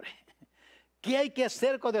tu nombre. ¿Qué hay que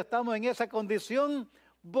hacer cuando estamos en esa condición?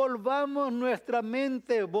 Volvamos nuestra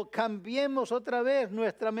mente, cambiemos otra vez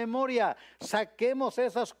nuestra memoria, saquemos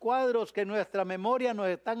esos cuadros que nuestra memoria nos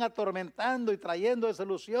están atormentando y trayendo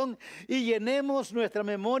desilusión, y llenemos nuestra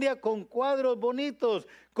memoria con cuadros bonitos,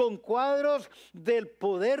 con cuadros del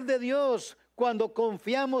poder de Dios, cuando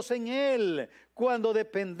confiamos en Él, cuando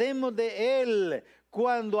dependemos de Él,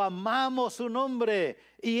 cuando amamos su nombre.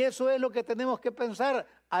 Y eso es lo que tenemos que pensar.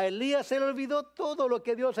 A Elías se le olvidó todo lo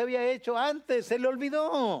que Dios había hecho antes, se le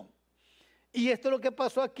olvidó. Y esto es lo que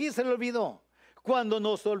pasó aquí, se le olvidó. Cuando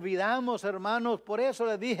nos olvidamos, hermanos, por eso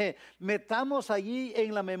les dije, metamos allí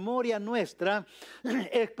en la memoria nuestra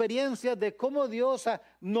experiencias de cómo Dios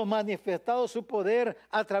nos ha manifestado su poder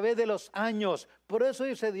a través de los años. Por eso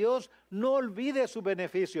dice Dios, no olvide sus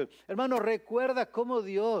beneficios. Hermanos, recuerda cómo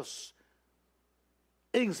Dios,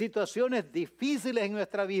 en situaciones difíciles en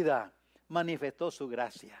nuestra vida, manifestó su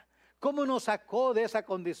gracia. Cómo nos sacó de esa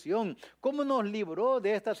condición, cómo nos libró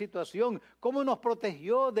de esta situación, cómo nos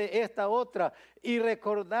protegió de esta otra, y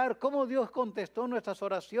recordar cómo Dios contestó nuestras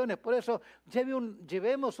oraciones. Por eso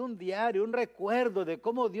llevemos un diario, un recuerdo de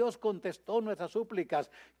cómo Dios contestó nuestras súplicas,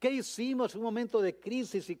 qué hicimos en un momento de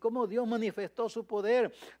crisis y cómo Dios manifestó su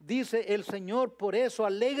poder. Dice el Señor, por eso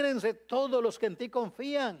alégrense todos los que en ti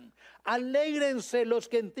confían. Alégrense los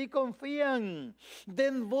que en ti confían.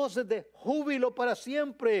 Den voces de júbilo para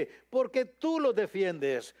siempre, porque tú los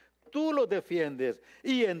defiendes. Tú los defiendes.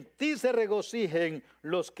 Y en ti se regocijen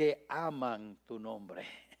los que aman tu nombre.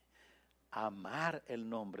 Amar el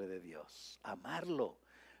nombre de Dios. Amarlo.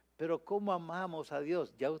 Pero ¿cómo amamos a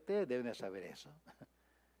Dios? Ya ustedes deben saber eso.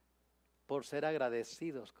 Por ser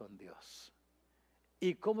agradecidos con Dios.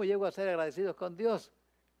 ¿Y cómo llego a ser agradecidos con Dios?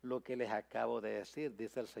 Lo que les acabo de decir,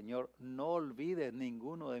 dice el Señor, no olvides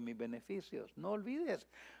ninguno de mis beneficios, no olvides,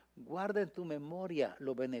 guarda en tu memoria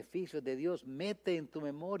los beneficios de Dios, mete en tu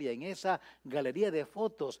memoria, en esa galería de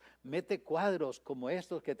fotos, mete cuadros como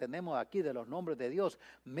estos que tenemos aquí de los nombres de Dios,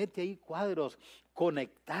 mete ahí cuadros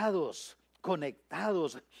conectados con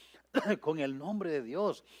el nombre de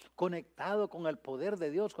Dios, conectado con el poder de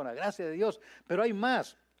Dios, con la gracia de Dios, pero hay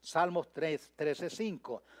más. Salmos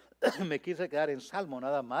 13:5. Me quise quedar en Salmo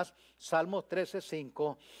nada más. Salmos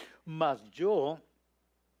 13:5. Mas yo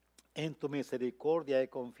en tu misericordia he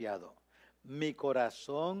confiado. Mi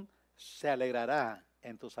corazón se alegrará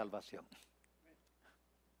en tu salvación.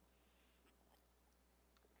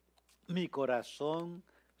 Mi corazón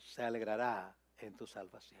se alegrará en tu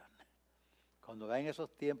salvación. Cuando vean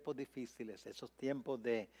esos tiempos difíciles, esos tiempos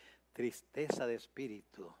de tristeza de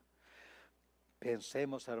espíritu,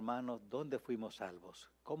 pensemos, hermanos, ¿dónde fuimos salvos?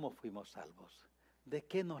 ¿Cómo fuimos salvos? ¿De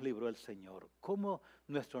qué nos libró el Señor? ¿Cómo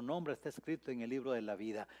nuestro nombre está escrito en el libro de la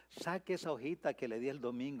vida? Saque esa hojita que le di el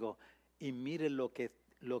domingo y mire lo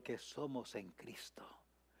que somos en Cristo.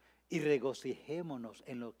 Y regocijémonos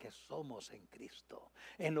en lo que somos en Cristo,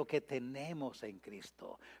 en lo que tenemos en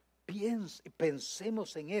Cristo.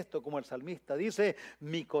 Pensemos en esto como el salmista dice,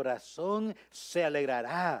 mi corazón se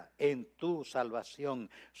alegrará en tu salvación.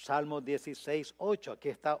 Salmo 16:8, aquí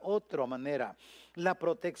está otra manera. La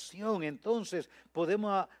protección, entonces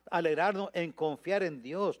podemos alegrarnos en confiar en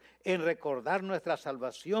Dios, en recordar nuestra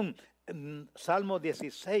salvación, Salmo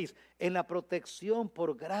 16, en la protección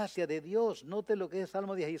por gracia de Dios. Note lo que es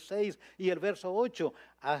Salmo 16 y el verso 8.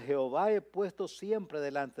 A Jehová he puesto siempre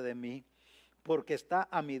delante de mí, porque está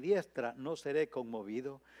a mi diestra, no seré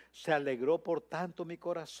conmovido. Se alegró por tanto mi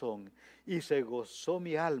corazón y se gozó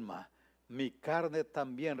mi alma. Mi carne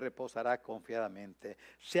también reposará confiadamente.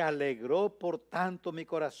 Se alegró por tanto mi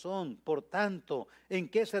corazón. Por tanto, ¿en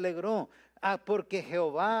qué se alegró? Porque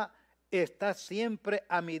Jehová está siempre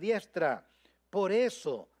a mi diestra. Por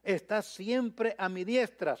eso está siempre a mi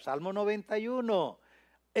diestra. Salmo 91.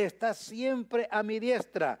 Está siempre a mi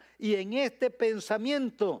diestra. Y en este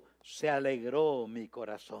pensamiento se alegró mi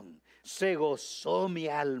corazón. Se gozó mi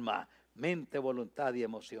alma, mente, voluntad y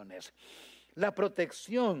emociones. La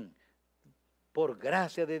protección por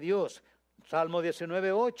gracia de Dios. Salmo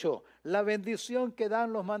 19:8. La bendición que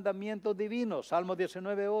dan los mandamientos divinos. Salmo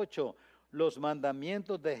 19:8. Los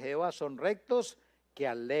mandamientos de Jehová son rectos que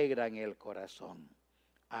alegran el corazón.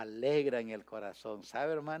 Alegran el corazón.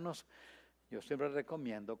 ¿Sabe, hermanos? Yo siempre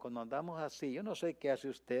recomiendo, cuando andamos así, yo no sé qué hace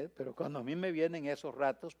usted, pero cuando a mí me vienen esos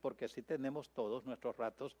ratos, porque sí tenemos todos nuestros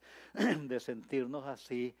ratos de sentirnos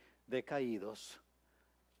así decaídos,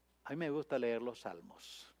 a mí me gusta leer los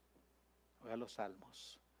salmos. Oiga los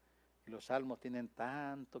salmos. Y los salmos tienen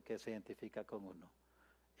tanto que se identifica con uno.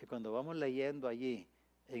 Y cuando vamos leyendo allí,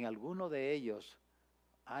 en alguno de ellos,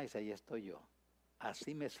 ay, ahí estoy yo.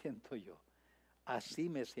 Así me siento yo. Así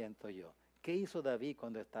me siento yo. ¿Qué hizo David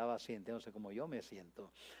cuando estaba sintiéndose como yo me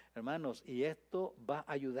siento? Hermanos, y esto va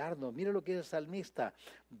a ayudarnos. Mire lo que dice el salmista.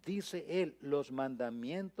 Dice él, los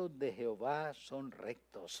mandamientos de Jehová son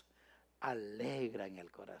rectos. Alegran el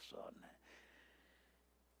corazón.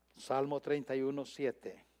 Salmo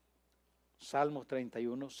 31:7. Salmo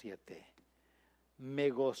 31:7. Me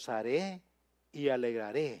gozaré y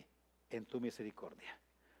alegraré en tu misericordia,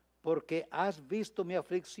 porque has visto mi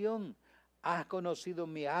aflicción, has conocido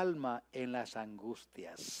mi alma en las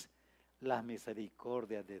angustias. Las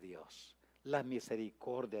misericordias de Dios, las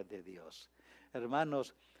misericordias de Dios.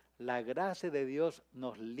 Hermanos, la gracia de Dios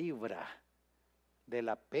nos libra de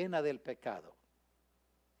la pena del pecado.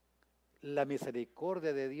 La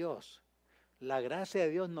misericordia de Dios, la gracia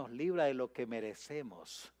de Dios nos libra de lo que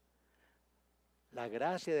merecemos. La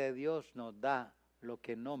gracia de Dios nos da lo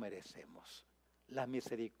que no merecemos. La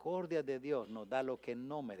misericordia de Dios nos da lo que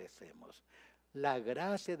no merecemos. La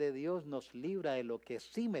gracia de Dios nos libra de lo que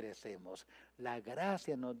sí merecemos. La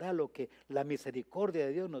gracia nos da lo que, la misericordia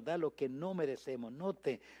de Dios nos da lo que no merecemos.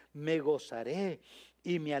 Note, me gozaré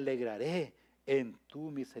y me alegraré en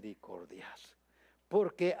tu misericordias.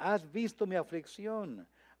 Porque has visto mi aflicción,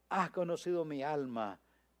 has conocido mi alma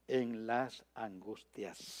en las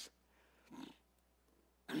angustias.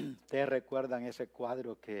 Ustedes recuerdan ese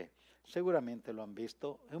cuadro que seguramente lo han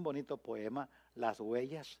visto, es un bonito poema, Las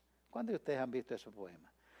Huellas. ¿Cuántos de ustedes han visto ese poema?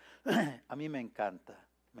 A mí me encanta,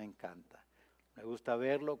 me encanta. Me gusta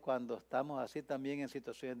verlo cuando estamos así también en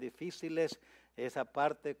situaciones difíciles, esa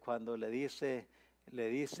parte cuando le dice,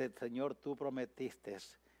 Señor, tú prometiste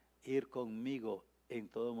ir conmigo en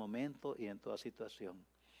todo momento y en toda situación.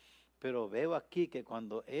 Pero veo aquí que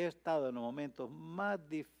cuando he estado en los momentos más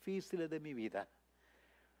difíciles de mi vida,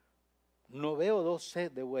 no veo dos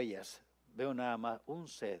sets de huellas, veo nada más un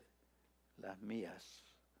set, las mías.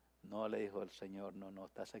 No, le dijo el Señor, no,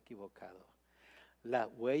 estás equivocado. Las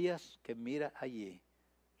huellas que mira allí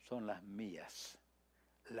son las mías.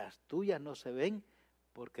 Las tuyas no se ven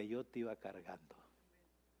porque yo te iba cargando.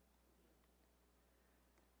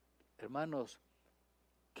 Hermanos,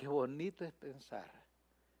 qué bonito es pensar,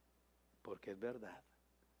 porque es verdad,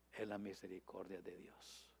 es la misericordia de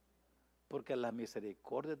Dios. Porque las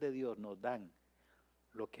misericordias de Dios nos dan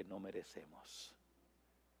lo que no merecemos.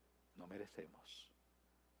 No merecemos.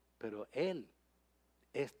 Pero Él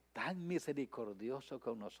es tan misericordioso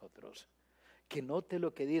con nosotros que note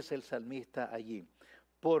lo que dice el salmista allí.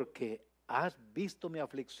 Porque has visto mi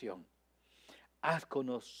aflicción, has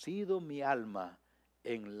conocido mi alma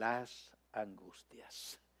en las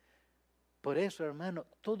angustias. Por eso, hermano,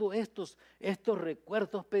 todos estos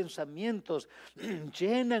recuerdos, pensamientos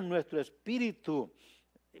llenan nuestro espíritu,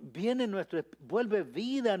 vuelve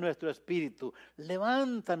vida a nuestro espíritu,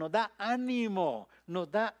 levanta, nos da ánimo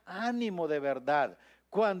de verdad.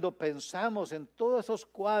 Cuando pensamos en todos esos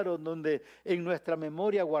cuadros donde en nuestra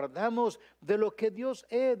memoria guardamos de lo que Dios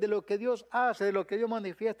es, de lo que Dios hace, de lo que Dios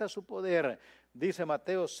manifiesta su poder. Dice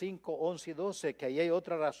Mateo 5, 11 y 12 que ahí hay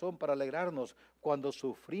otra razón para alegrarnos cuando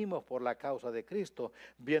sufrimos por la causa de Cristo.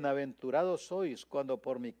 Bienaventurados sois cuando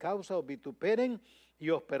por mi causa os vituperen y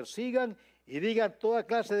os persigan y digan toda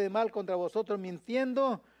clase de mal contra vosotros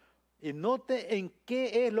mintiendo. Y note en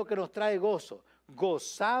qué es lo que nos trae gozo.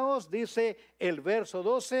 Gozaos, dice el verso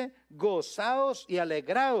 12, gozaos y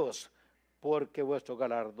alegraos, porque vuestro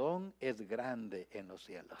galardón es grande en los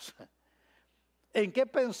cielos. ¿En qué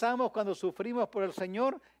pensamos cuando sufrimos por el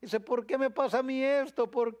Señor? Dice, ¿por qué me pasa a mí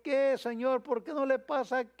esto? ¿Por qué, Señor? ¿Por qué no le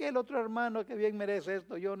pasa a aquel otro hermano que bien merece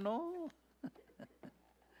esto? Yo no.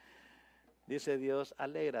 Dice Dios,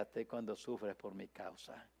 alégrate cuando sufres por mi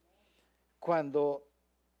causa. Cuando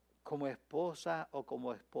como esposa o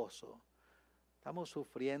como esposo estamos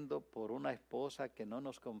sufriendo por una esposa que no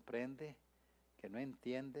nos comprende, que no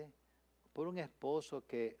entiende, por un esposo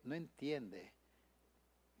que no entiende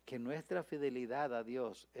que nuestra fidelidad a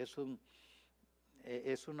Dios es un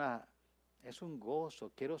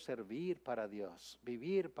gozo. Quiero servir para Dios,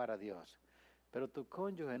 vivir para Dios, pero tu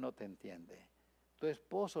cónyuge no te entiende, tu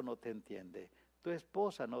esposo no te entiende, tu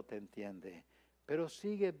esposa no te entiende, pero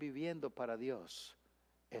sigues viviendo para Dios.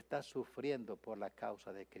 Estás sufriendo por la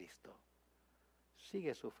causa de Cristo.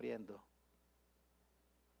 Sigue sufriendo.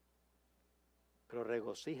 Pero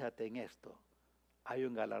regocíjate en esto. Hay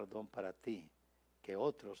un galardón para ti que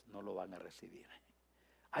otros no lo van a recibir.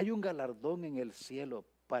 Hay un galardón en el cielo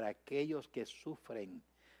para aquellos que sufren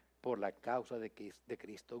por la causa de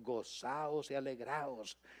Cristo. Gozaos y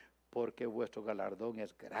alegraos, porque vuestro galardón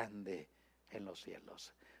es grande en los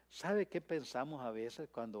cielos. ¿Sabe qué pensamos a veces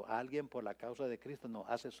cuando alguien por la causa de Cristo nos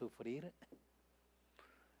hace sufrir?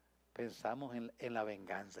 Pensamos en la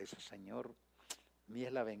venganza. Dice, Señor, mía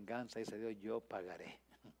es la venganza. Dice Dios, yo pagaré.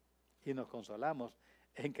 Y nos consolamos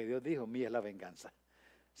en que Dios dijo, mía es la venganza.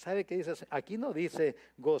 ¿Sabe qué dice? Aquí no dice,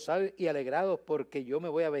 gozad y alegrados porque yo me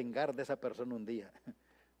voy a vengar de esa persona un día.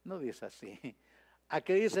 No dice así.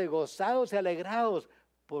 Aquí dice, gozados y alegrados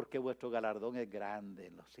porque vuestro galardón es grande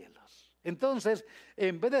en los cielos. Entonces,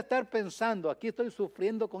 en vez de estar pensando, aquí estoy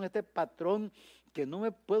sufriendo con este patrón que no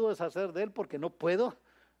me puedo deshacer de él porque no puedo,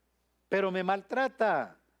 pero me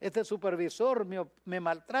maltrata. Este supervisor me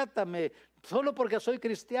maltrata, solo porque soy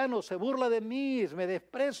cristiano, se burla de mí, me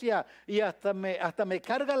desprecia y hasta me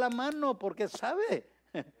carga la mano porque sabe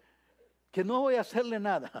que no voy a hacerle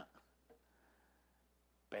nada.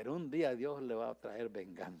 Pero un día Dios le va a traer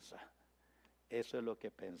venganza. Eso es lo que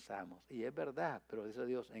pensamos. Y es verdad, pero dice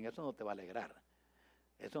Dios, en eso no te va a alegrar.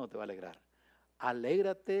 Eso no te va a alegrar.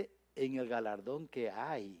 Alégrate en el galardón que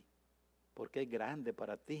hay, porque es grande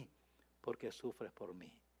para ti, porque sufres por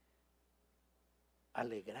mí.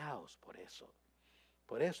 Alegraos por eso.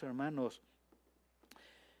 Por eso, hermanos,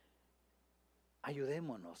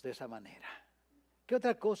 ayudémonos de esa manera. ¿Qué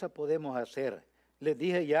otra cosa podemos hacer? Les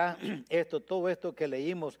dije ya, todo esto que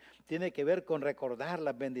leímos tiene que ver con recordar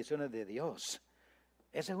las bendiciones de Dios.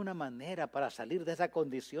 Esa es una manera para salir de esa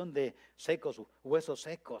condición de secos, huesos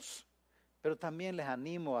secos. Pero también les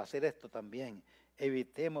animo a hacer esto también.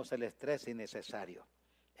 Evitemos el estrés innecesario.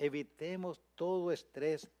 Evitemos todo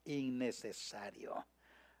estrés innecesario.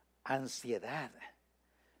 Ansiedad.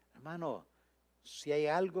 Hermano, si hay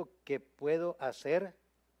algo que puedo hacer,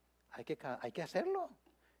 hay que hacerlo.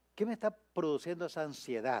 ¿Qué me está produciendo esa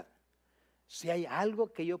ansiedad? Si hay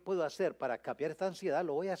algo que yo puedo hacer para cambiar esta ansiedad,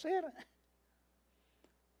 lo voy a hacer.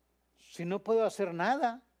 Si no puedo hacer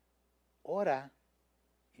nada, ora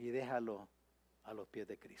y déjalo a los pies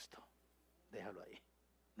de Cristo. Déjalo ahí.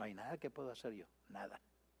 No hay nada que pueda hacer yo, nada.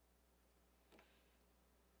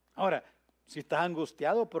 Ahora, si estás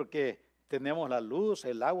angustiado porque tenemos la luz,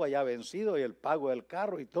 el agua ya vencido y el pago del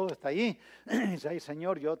carro y todo está ahí, dice, ay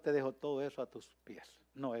Señor, yo te dejo todo eso a tus pies.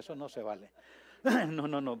 No, eso no se vale.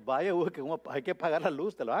 No, vaya, que hay que pagar la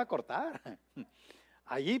luz, te lo van a cortar.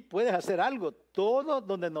 Allí puedes hacer algo, todo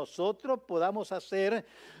donde nosotros podamos hacer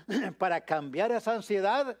para cambiar esa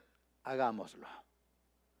ansiedad, hagámoslo.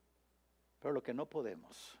 Pero lo que no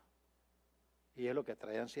podemos, y es lo que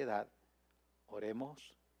trae ansiedad,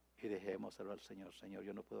 oremos y dejémoselo al Señor. Señor,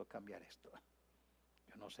 yo no puedo cambiar esto.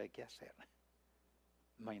 Yo no sé qué hacer.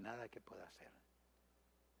 No hay nada que pueda hacer.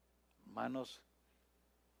 Hermanos,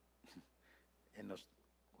 en los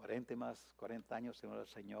 40 años,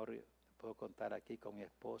 Señor, puedo contar aquí con mi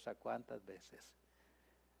esposa cuántas veces,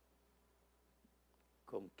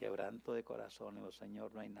 con quebranto de corazón, digo,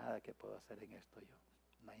 Señor, no hay nada que puedo hacer en esto yo.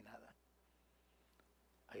 No hay nada.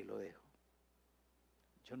 Ahí lo dejo.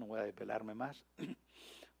 Yo no voy a desvelarme más.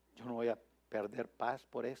 Yo no voy a perder paz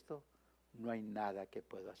por esto. No hay nada que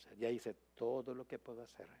puedo hacer. Ya hice todo lo que puedo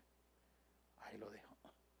hacer. Ahí lo dejo.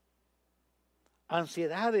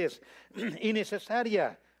 Ansiedades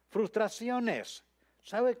innecesarias, frustraciones.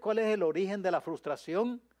 ¿Sabe cuál es el origen de la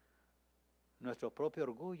frustración? Nuestro propio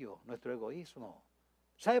orgullo, nuestro egoísmo.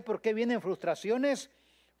 ¿Sabe por qué vienen frustraciones?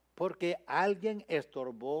 Porque alguien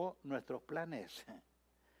estorbó nuestros planes.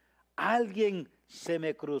 alguien se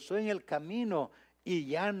me cruzó en el camino y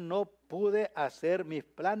ya no pude hacer, mis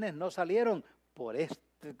planes no salieron por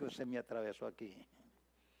este que se me atravesó aquí.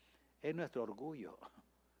 Es nuestro orgullo,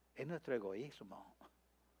 es nuestro egoísmo.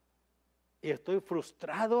 Y estoy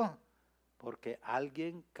frustrado porque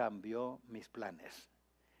alguien cambió mis planes.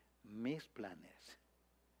 Mis planes.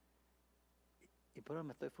 Y por eso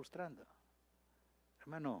me estoy frustrando.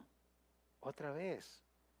 Hermano, otra vez,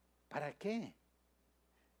 ¿para qué?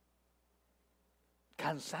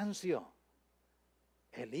 Cansancio.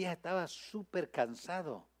 Elías estaba súper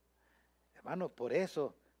cansado. Hermano, por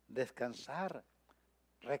eso, descansar,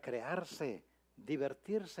 recrearse,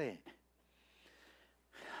 divertirse.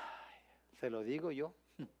 Se lo digo yo,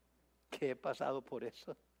 que he pasado por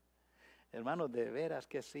eso. Hermano, de veras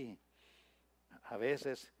que sí. A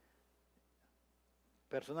veces,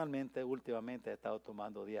 personalmente, últimamente he estado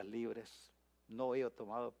tomando días libres. No he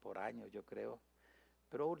tomado por años, yo creo.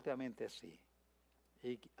 Pero últimamente sí.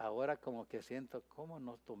 Y ahora como que siento, ¿cómo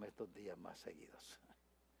no tomé estos días más seguidos?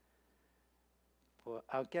 Pues,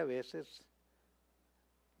 aunque a veces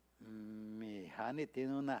mi Hani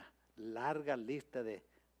tiene una larga lista de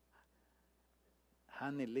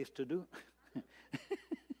Hani list to do.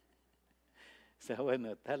 O sea,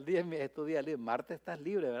 bueno, tal día es tu día libre, martes estás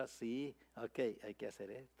libre, ¿verdad? Sí, ok, hay que hacer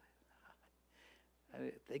esto.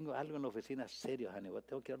 Tengo algo en la oficina serio, Hani,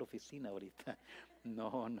 tengo que ir a la oficina ahorita.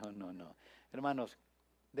 No. Hermanos,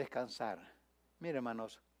 descansar. Mire,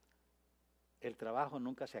 hermanos, el trabajo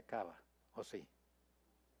nunca se acaba, ¿o sí?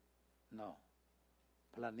 No.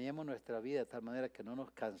 Planeemos nuestra vida de tal manera que no nos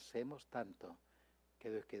cansemos tanto, que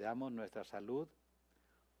descuidamos nuestra salud,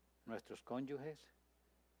 nuestros cónyuges,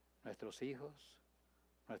 nuestros hijos,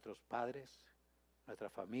 nuestros padres, nuestra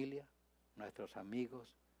familia, nuestros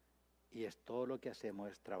amigos, y es todo lo que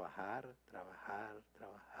hacemos es trabajar.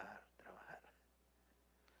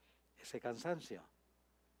 Ese cansancio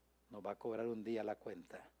nos va a cobrar un día la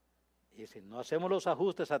cuenta. Y si no hacemos los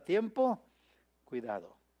ajustes a tiempo,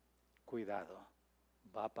 cuidado,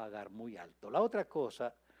 va a pagar muy alto. La otra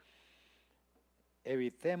cosa,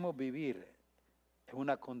 evitemos vivir en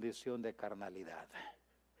una condición de carnalidad.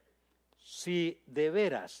 Si de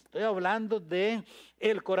veras, estoy hablando de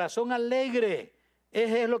el corazón alegre,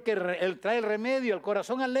 ese es lo que trae el remedio, el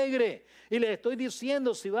corazón alegre. Y les estoy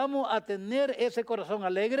diciendo, si vamos a tener ese corazón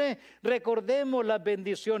alegre, recordemos las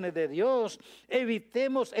bendiciones de Dios,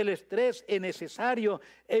 evitemos el estrés innecesario,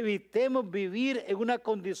 evitemos vivir en una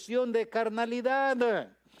condición de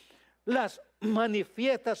carnalidad. Las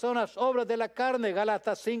manifiestas son las obras de la carne,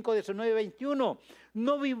 Gálatas 5, 19, 21.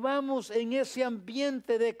 No vivamos en ese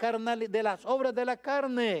ambiente de de las obras de la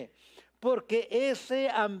carne, porque ese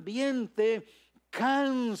ambiente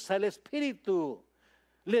cansa el espíritu.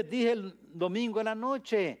 Les dije el domingo en la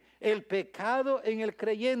noche, el pecado en el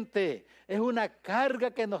creyente es una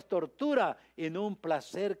carga que nos tortura y no un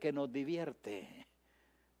placer que nos divierte.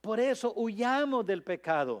 Por eso huyamos del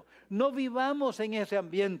pecado, no vivamos en ese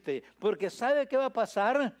ambiente, porque ¿sabe qué va a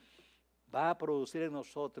pasar? Va a producir en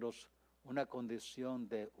nosotros una condición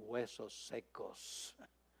de huesos secos.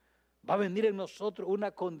 Va a venir en nosotros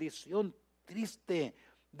una condición triste,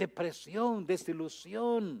 depresión,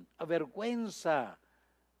 desilusión, vergüenza.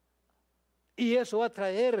 Y eso va a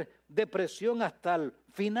traer depresión hasta el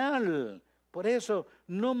final. Por eso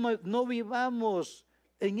no vivamos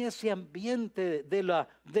en ese ambiente de las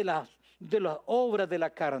obras de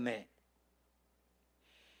la carne.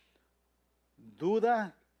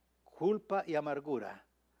 Duda, culpa y amargura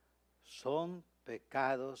son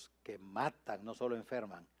pecados que matan, no solo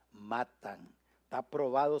enferman, matan. Está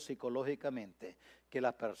probado psicológicamente que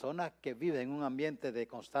las personas que viven en un ambiente de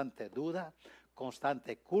constante duda,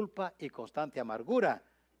 constante culpa y constante amargura,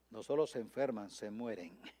 no solo se enferman, se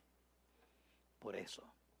mueren. Por eso,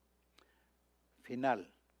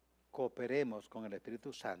 final, cooperemos con el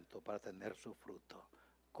Espíritu Santo para tener su fruto.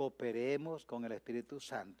 Cooperemos con el Espíritu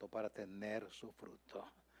Santo para tener su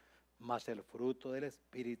fruto. Mas el fruto del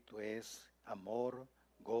Espíritu es amor,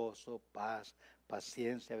 gozo, paz,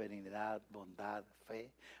 paciencia, benignidad, bondad,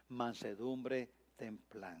 fe, mansedumbre,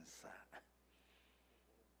 templanza.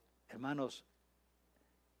 Hermanos,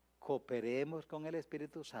 cooperemos con el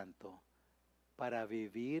Espíritu Santo para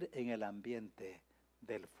vivir en el ambiente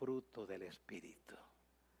del fruto del Espíritu.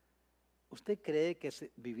 ¿Usted cree que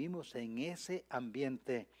si vivimos en ese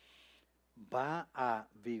ambiente va a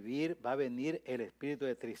venir el espíritu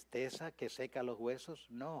de tristeza que seca los huesos?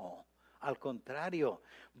 No, al contrario,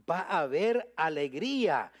 va a haber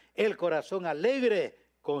alegría. El corazón alegre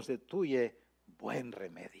constituye buen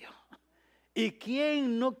remedio. ¿Y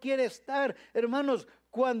quién no quiere estar, hermanos,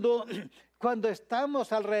 cuando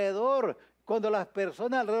estamos alrededor cuando las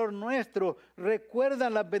personas alrededor nuestro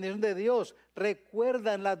recuerdan las bendiciones de Dios,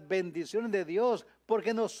 recuerdan las bendiciones de Dios,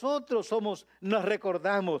 porque nosotros nos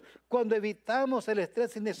recordamos, cuando evitamos el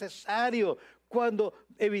estrés innecesario, cuando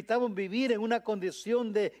evitamos vivir en una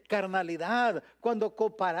condición de carnalidad, cuando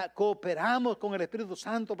cooperamos con el Espíritu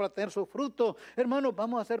Santo para tener su fruto, hermanos,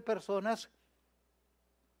 vamos a ser personas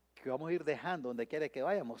que vamos a ir dejando donde quiera que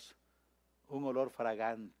vayamos un olor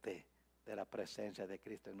fragante de la presencia de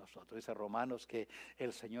Cristo en nosotros. Dice Romanos que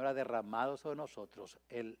el Señor ha derramado sobre nosotros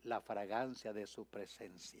la fragancia de su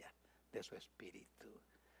presencia, de su Espíritu.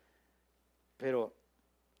 Pero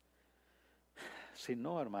si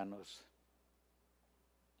no, hermanos,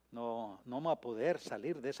 no vamos a poder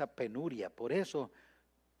salir de esa penuria. Por eso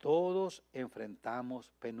todos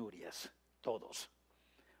enfrentamos penurias, todos.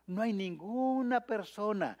 No hay ninguna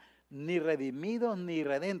persona, ni redimidos ni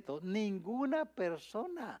redentos, ninguna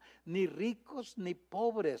persona, ni ricos ni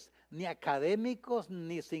pobres, ni académicos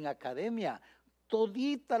ni sin academia.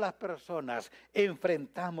 Toditas las personas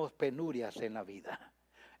enfrentamos penurias en la vida.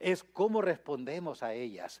 Es cómo respondemos a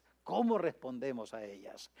ellas. ¿Cómo respondemos a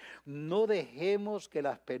ellas? No dejemos que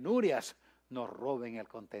las penurias nos roben el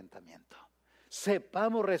contentamiento.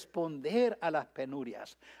 Sepamos responder a las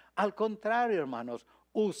penurias. Al contrario, hermanos,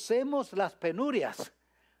 usemos las penurias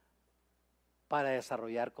para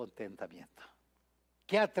desarrollar contentamiento.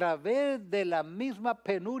 Que a través de la misma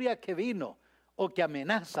penuria que vino o que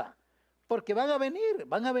amenaza, porque van a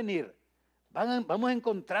venir. Vamos a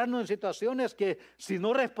encontrarnos en situaciones que si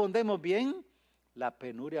no respondemos bien, la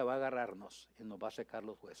penuria va a agarrarnos y nos va a secar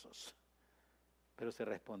los huesos. Pero si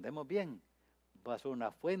respondemos bien, va a ser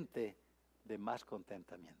una fuente de más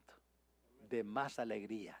contentamiento, de más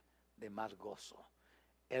alegría, de más gozo.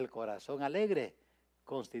 El corazón alegre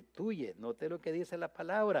constituye, note lo que dice la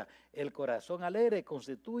palabra, el corazón alegre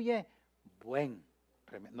constituye buen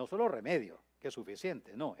remedio, no solo remedio, que es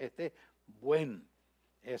suficiente, no, buen.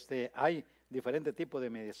 Hay diferentes tipos de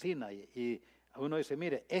medicina y uno dice,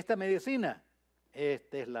 mire, esta medicina,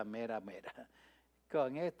 esta es la mera.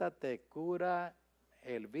 Con esta te cura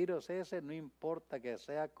el virus ese, no importa que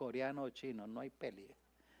sea coreano o chino, no hay peligro.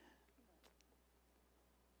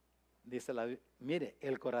 Dice mire,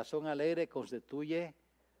 el corazón alegre constituye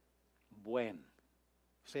buen,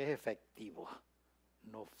 o sea, es efectivo,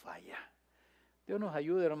 no falla. Dios nos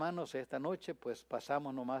ayude, hermanos, esta noche pues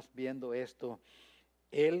pasamos nomás viendo esto,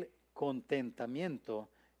 el contentamiento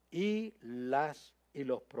y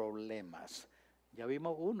los problemas. Ya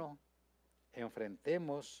vimos uno,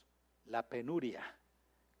 enfrentemos la penuria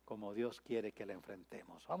como Dios quiere que la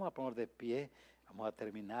enfrentemos. Vamos a poner de pie, vamos a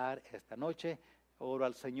terminar esta noche. Oro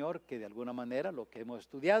al Señor que de alguna manera lo que hemos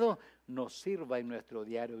estudiado nos sirva en nuestro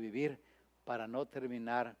diario vivir para no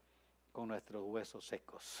terminar con nuestros huesos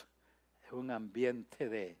secos. Es un ambiente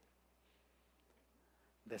de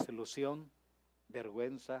desilusión,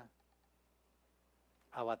 vergüenza,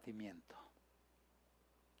 abatimiento.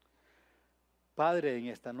 Padre, en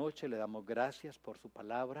esta noche le damos gracias por su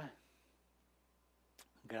palabra.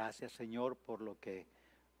 Gracias, Señor, por lo que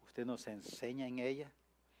usted nos enseña en ella.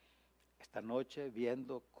 Esta noche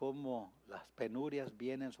viendo cómo las penurias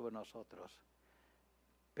vienen sobre nosotros,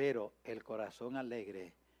 pero el corazón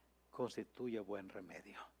alegre constituye buen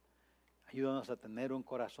remedio. Ayúdanos a tener un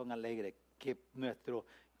corazón alegre,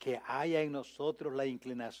 que haya en nosotros la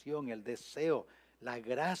inclinación, el deseo, la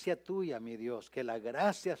gracia tuya, mi Dios, que la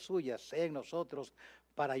gracia suya sea en nosotros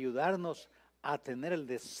para ayudarnos a tener el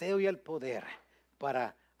deseo y el poder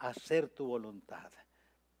para hacer tu voluntad.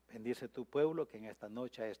 Bendice tu pueblo que en esta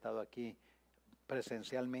noche ha estado aquí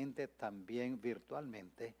presencialmente, también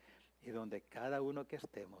virtualmente, y donde cada uno que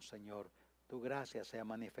estemos, Señor, tu gracia sea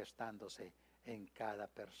manifestándose en cada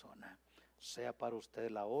persona. Sea para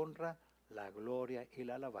usted la honra, la gloria y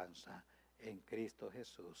la alabanza en Cristo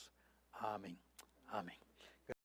Jesús. Amén. Amén.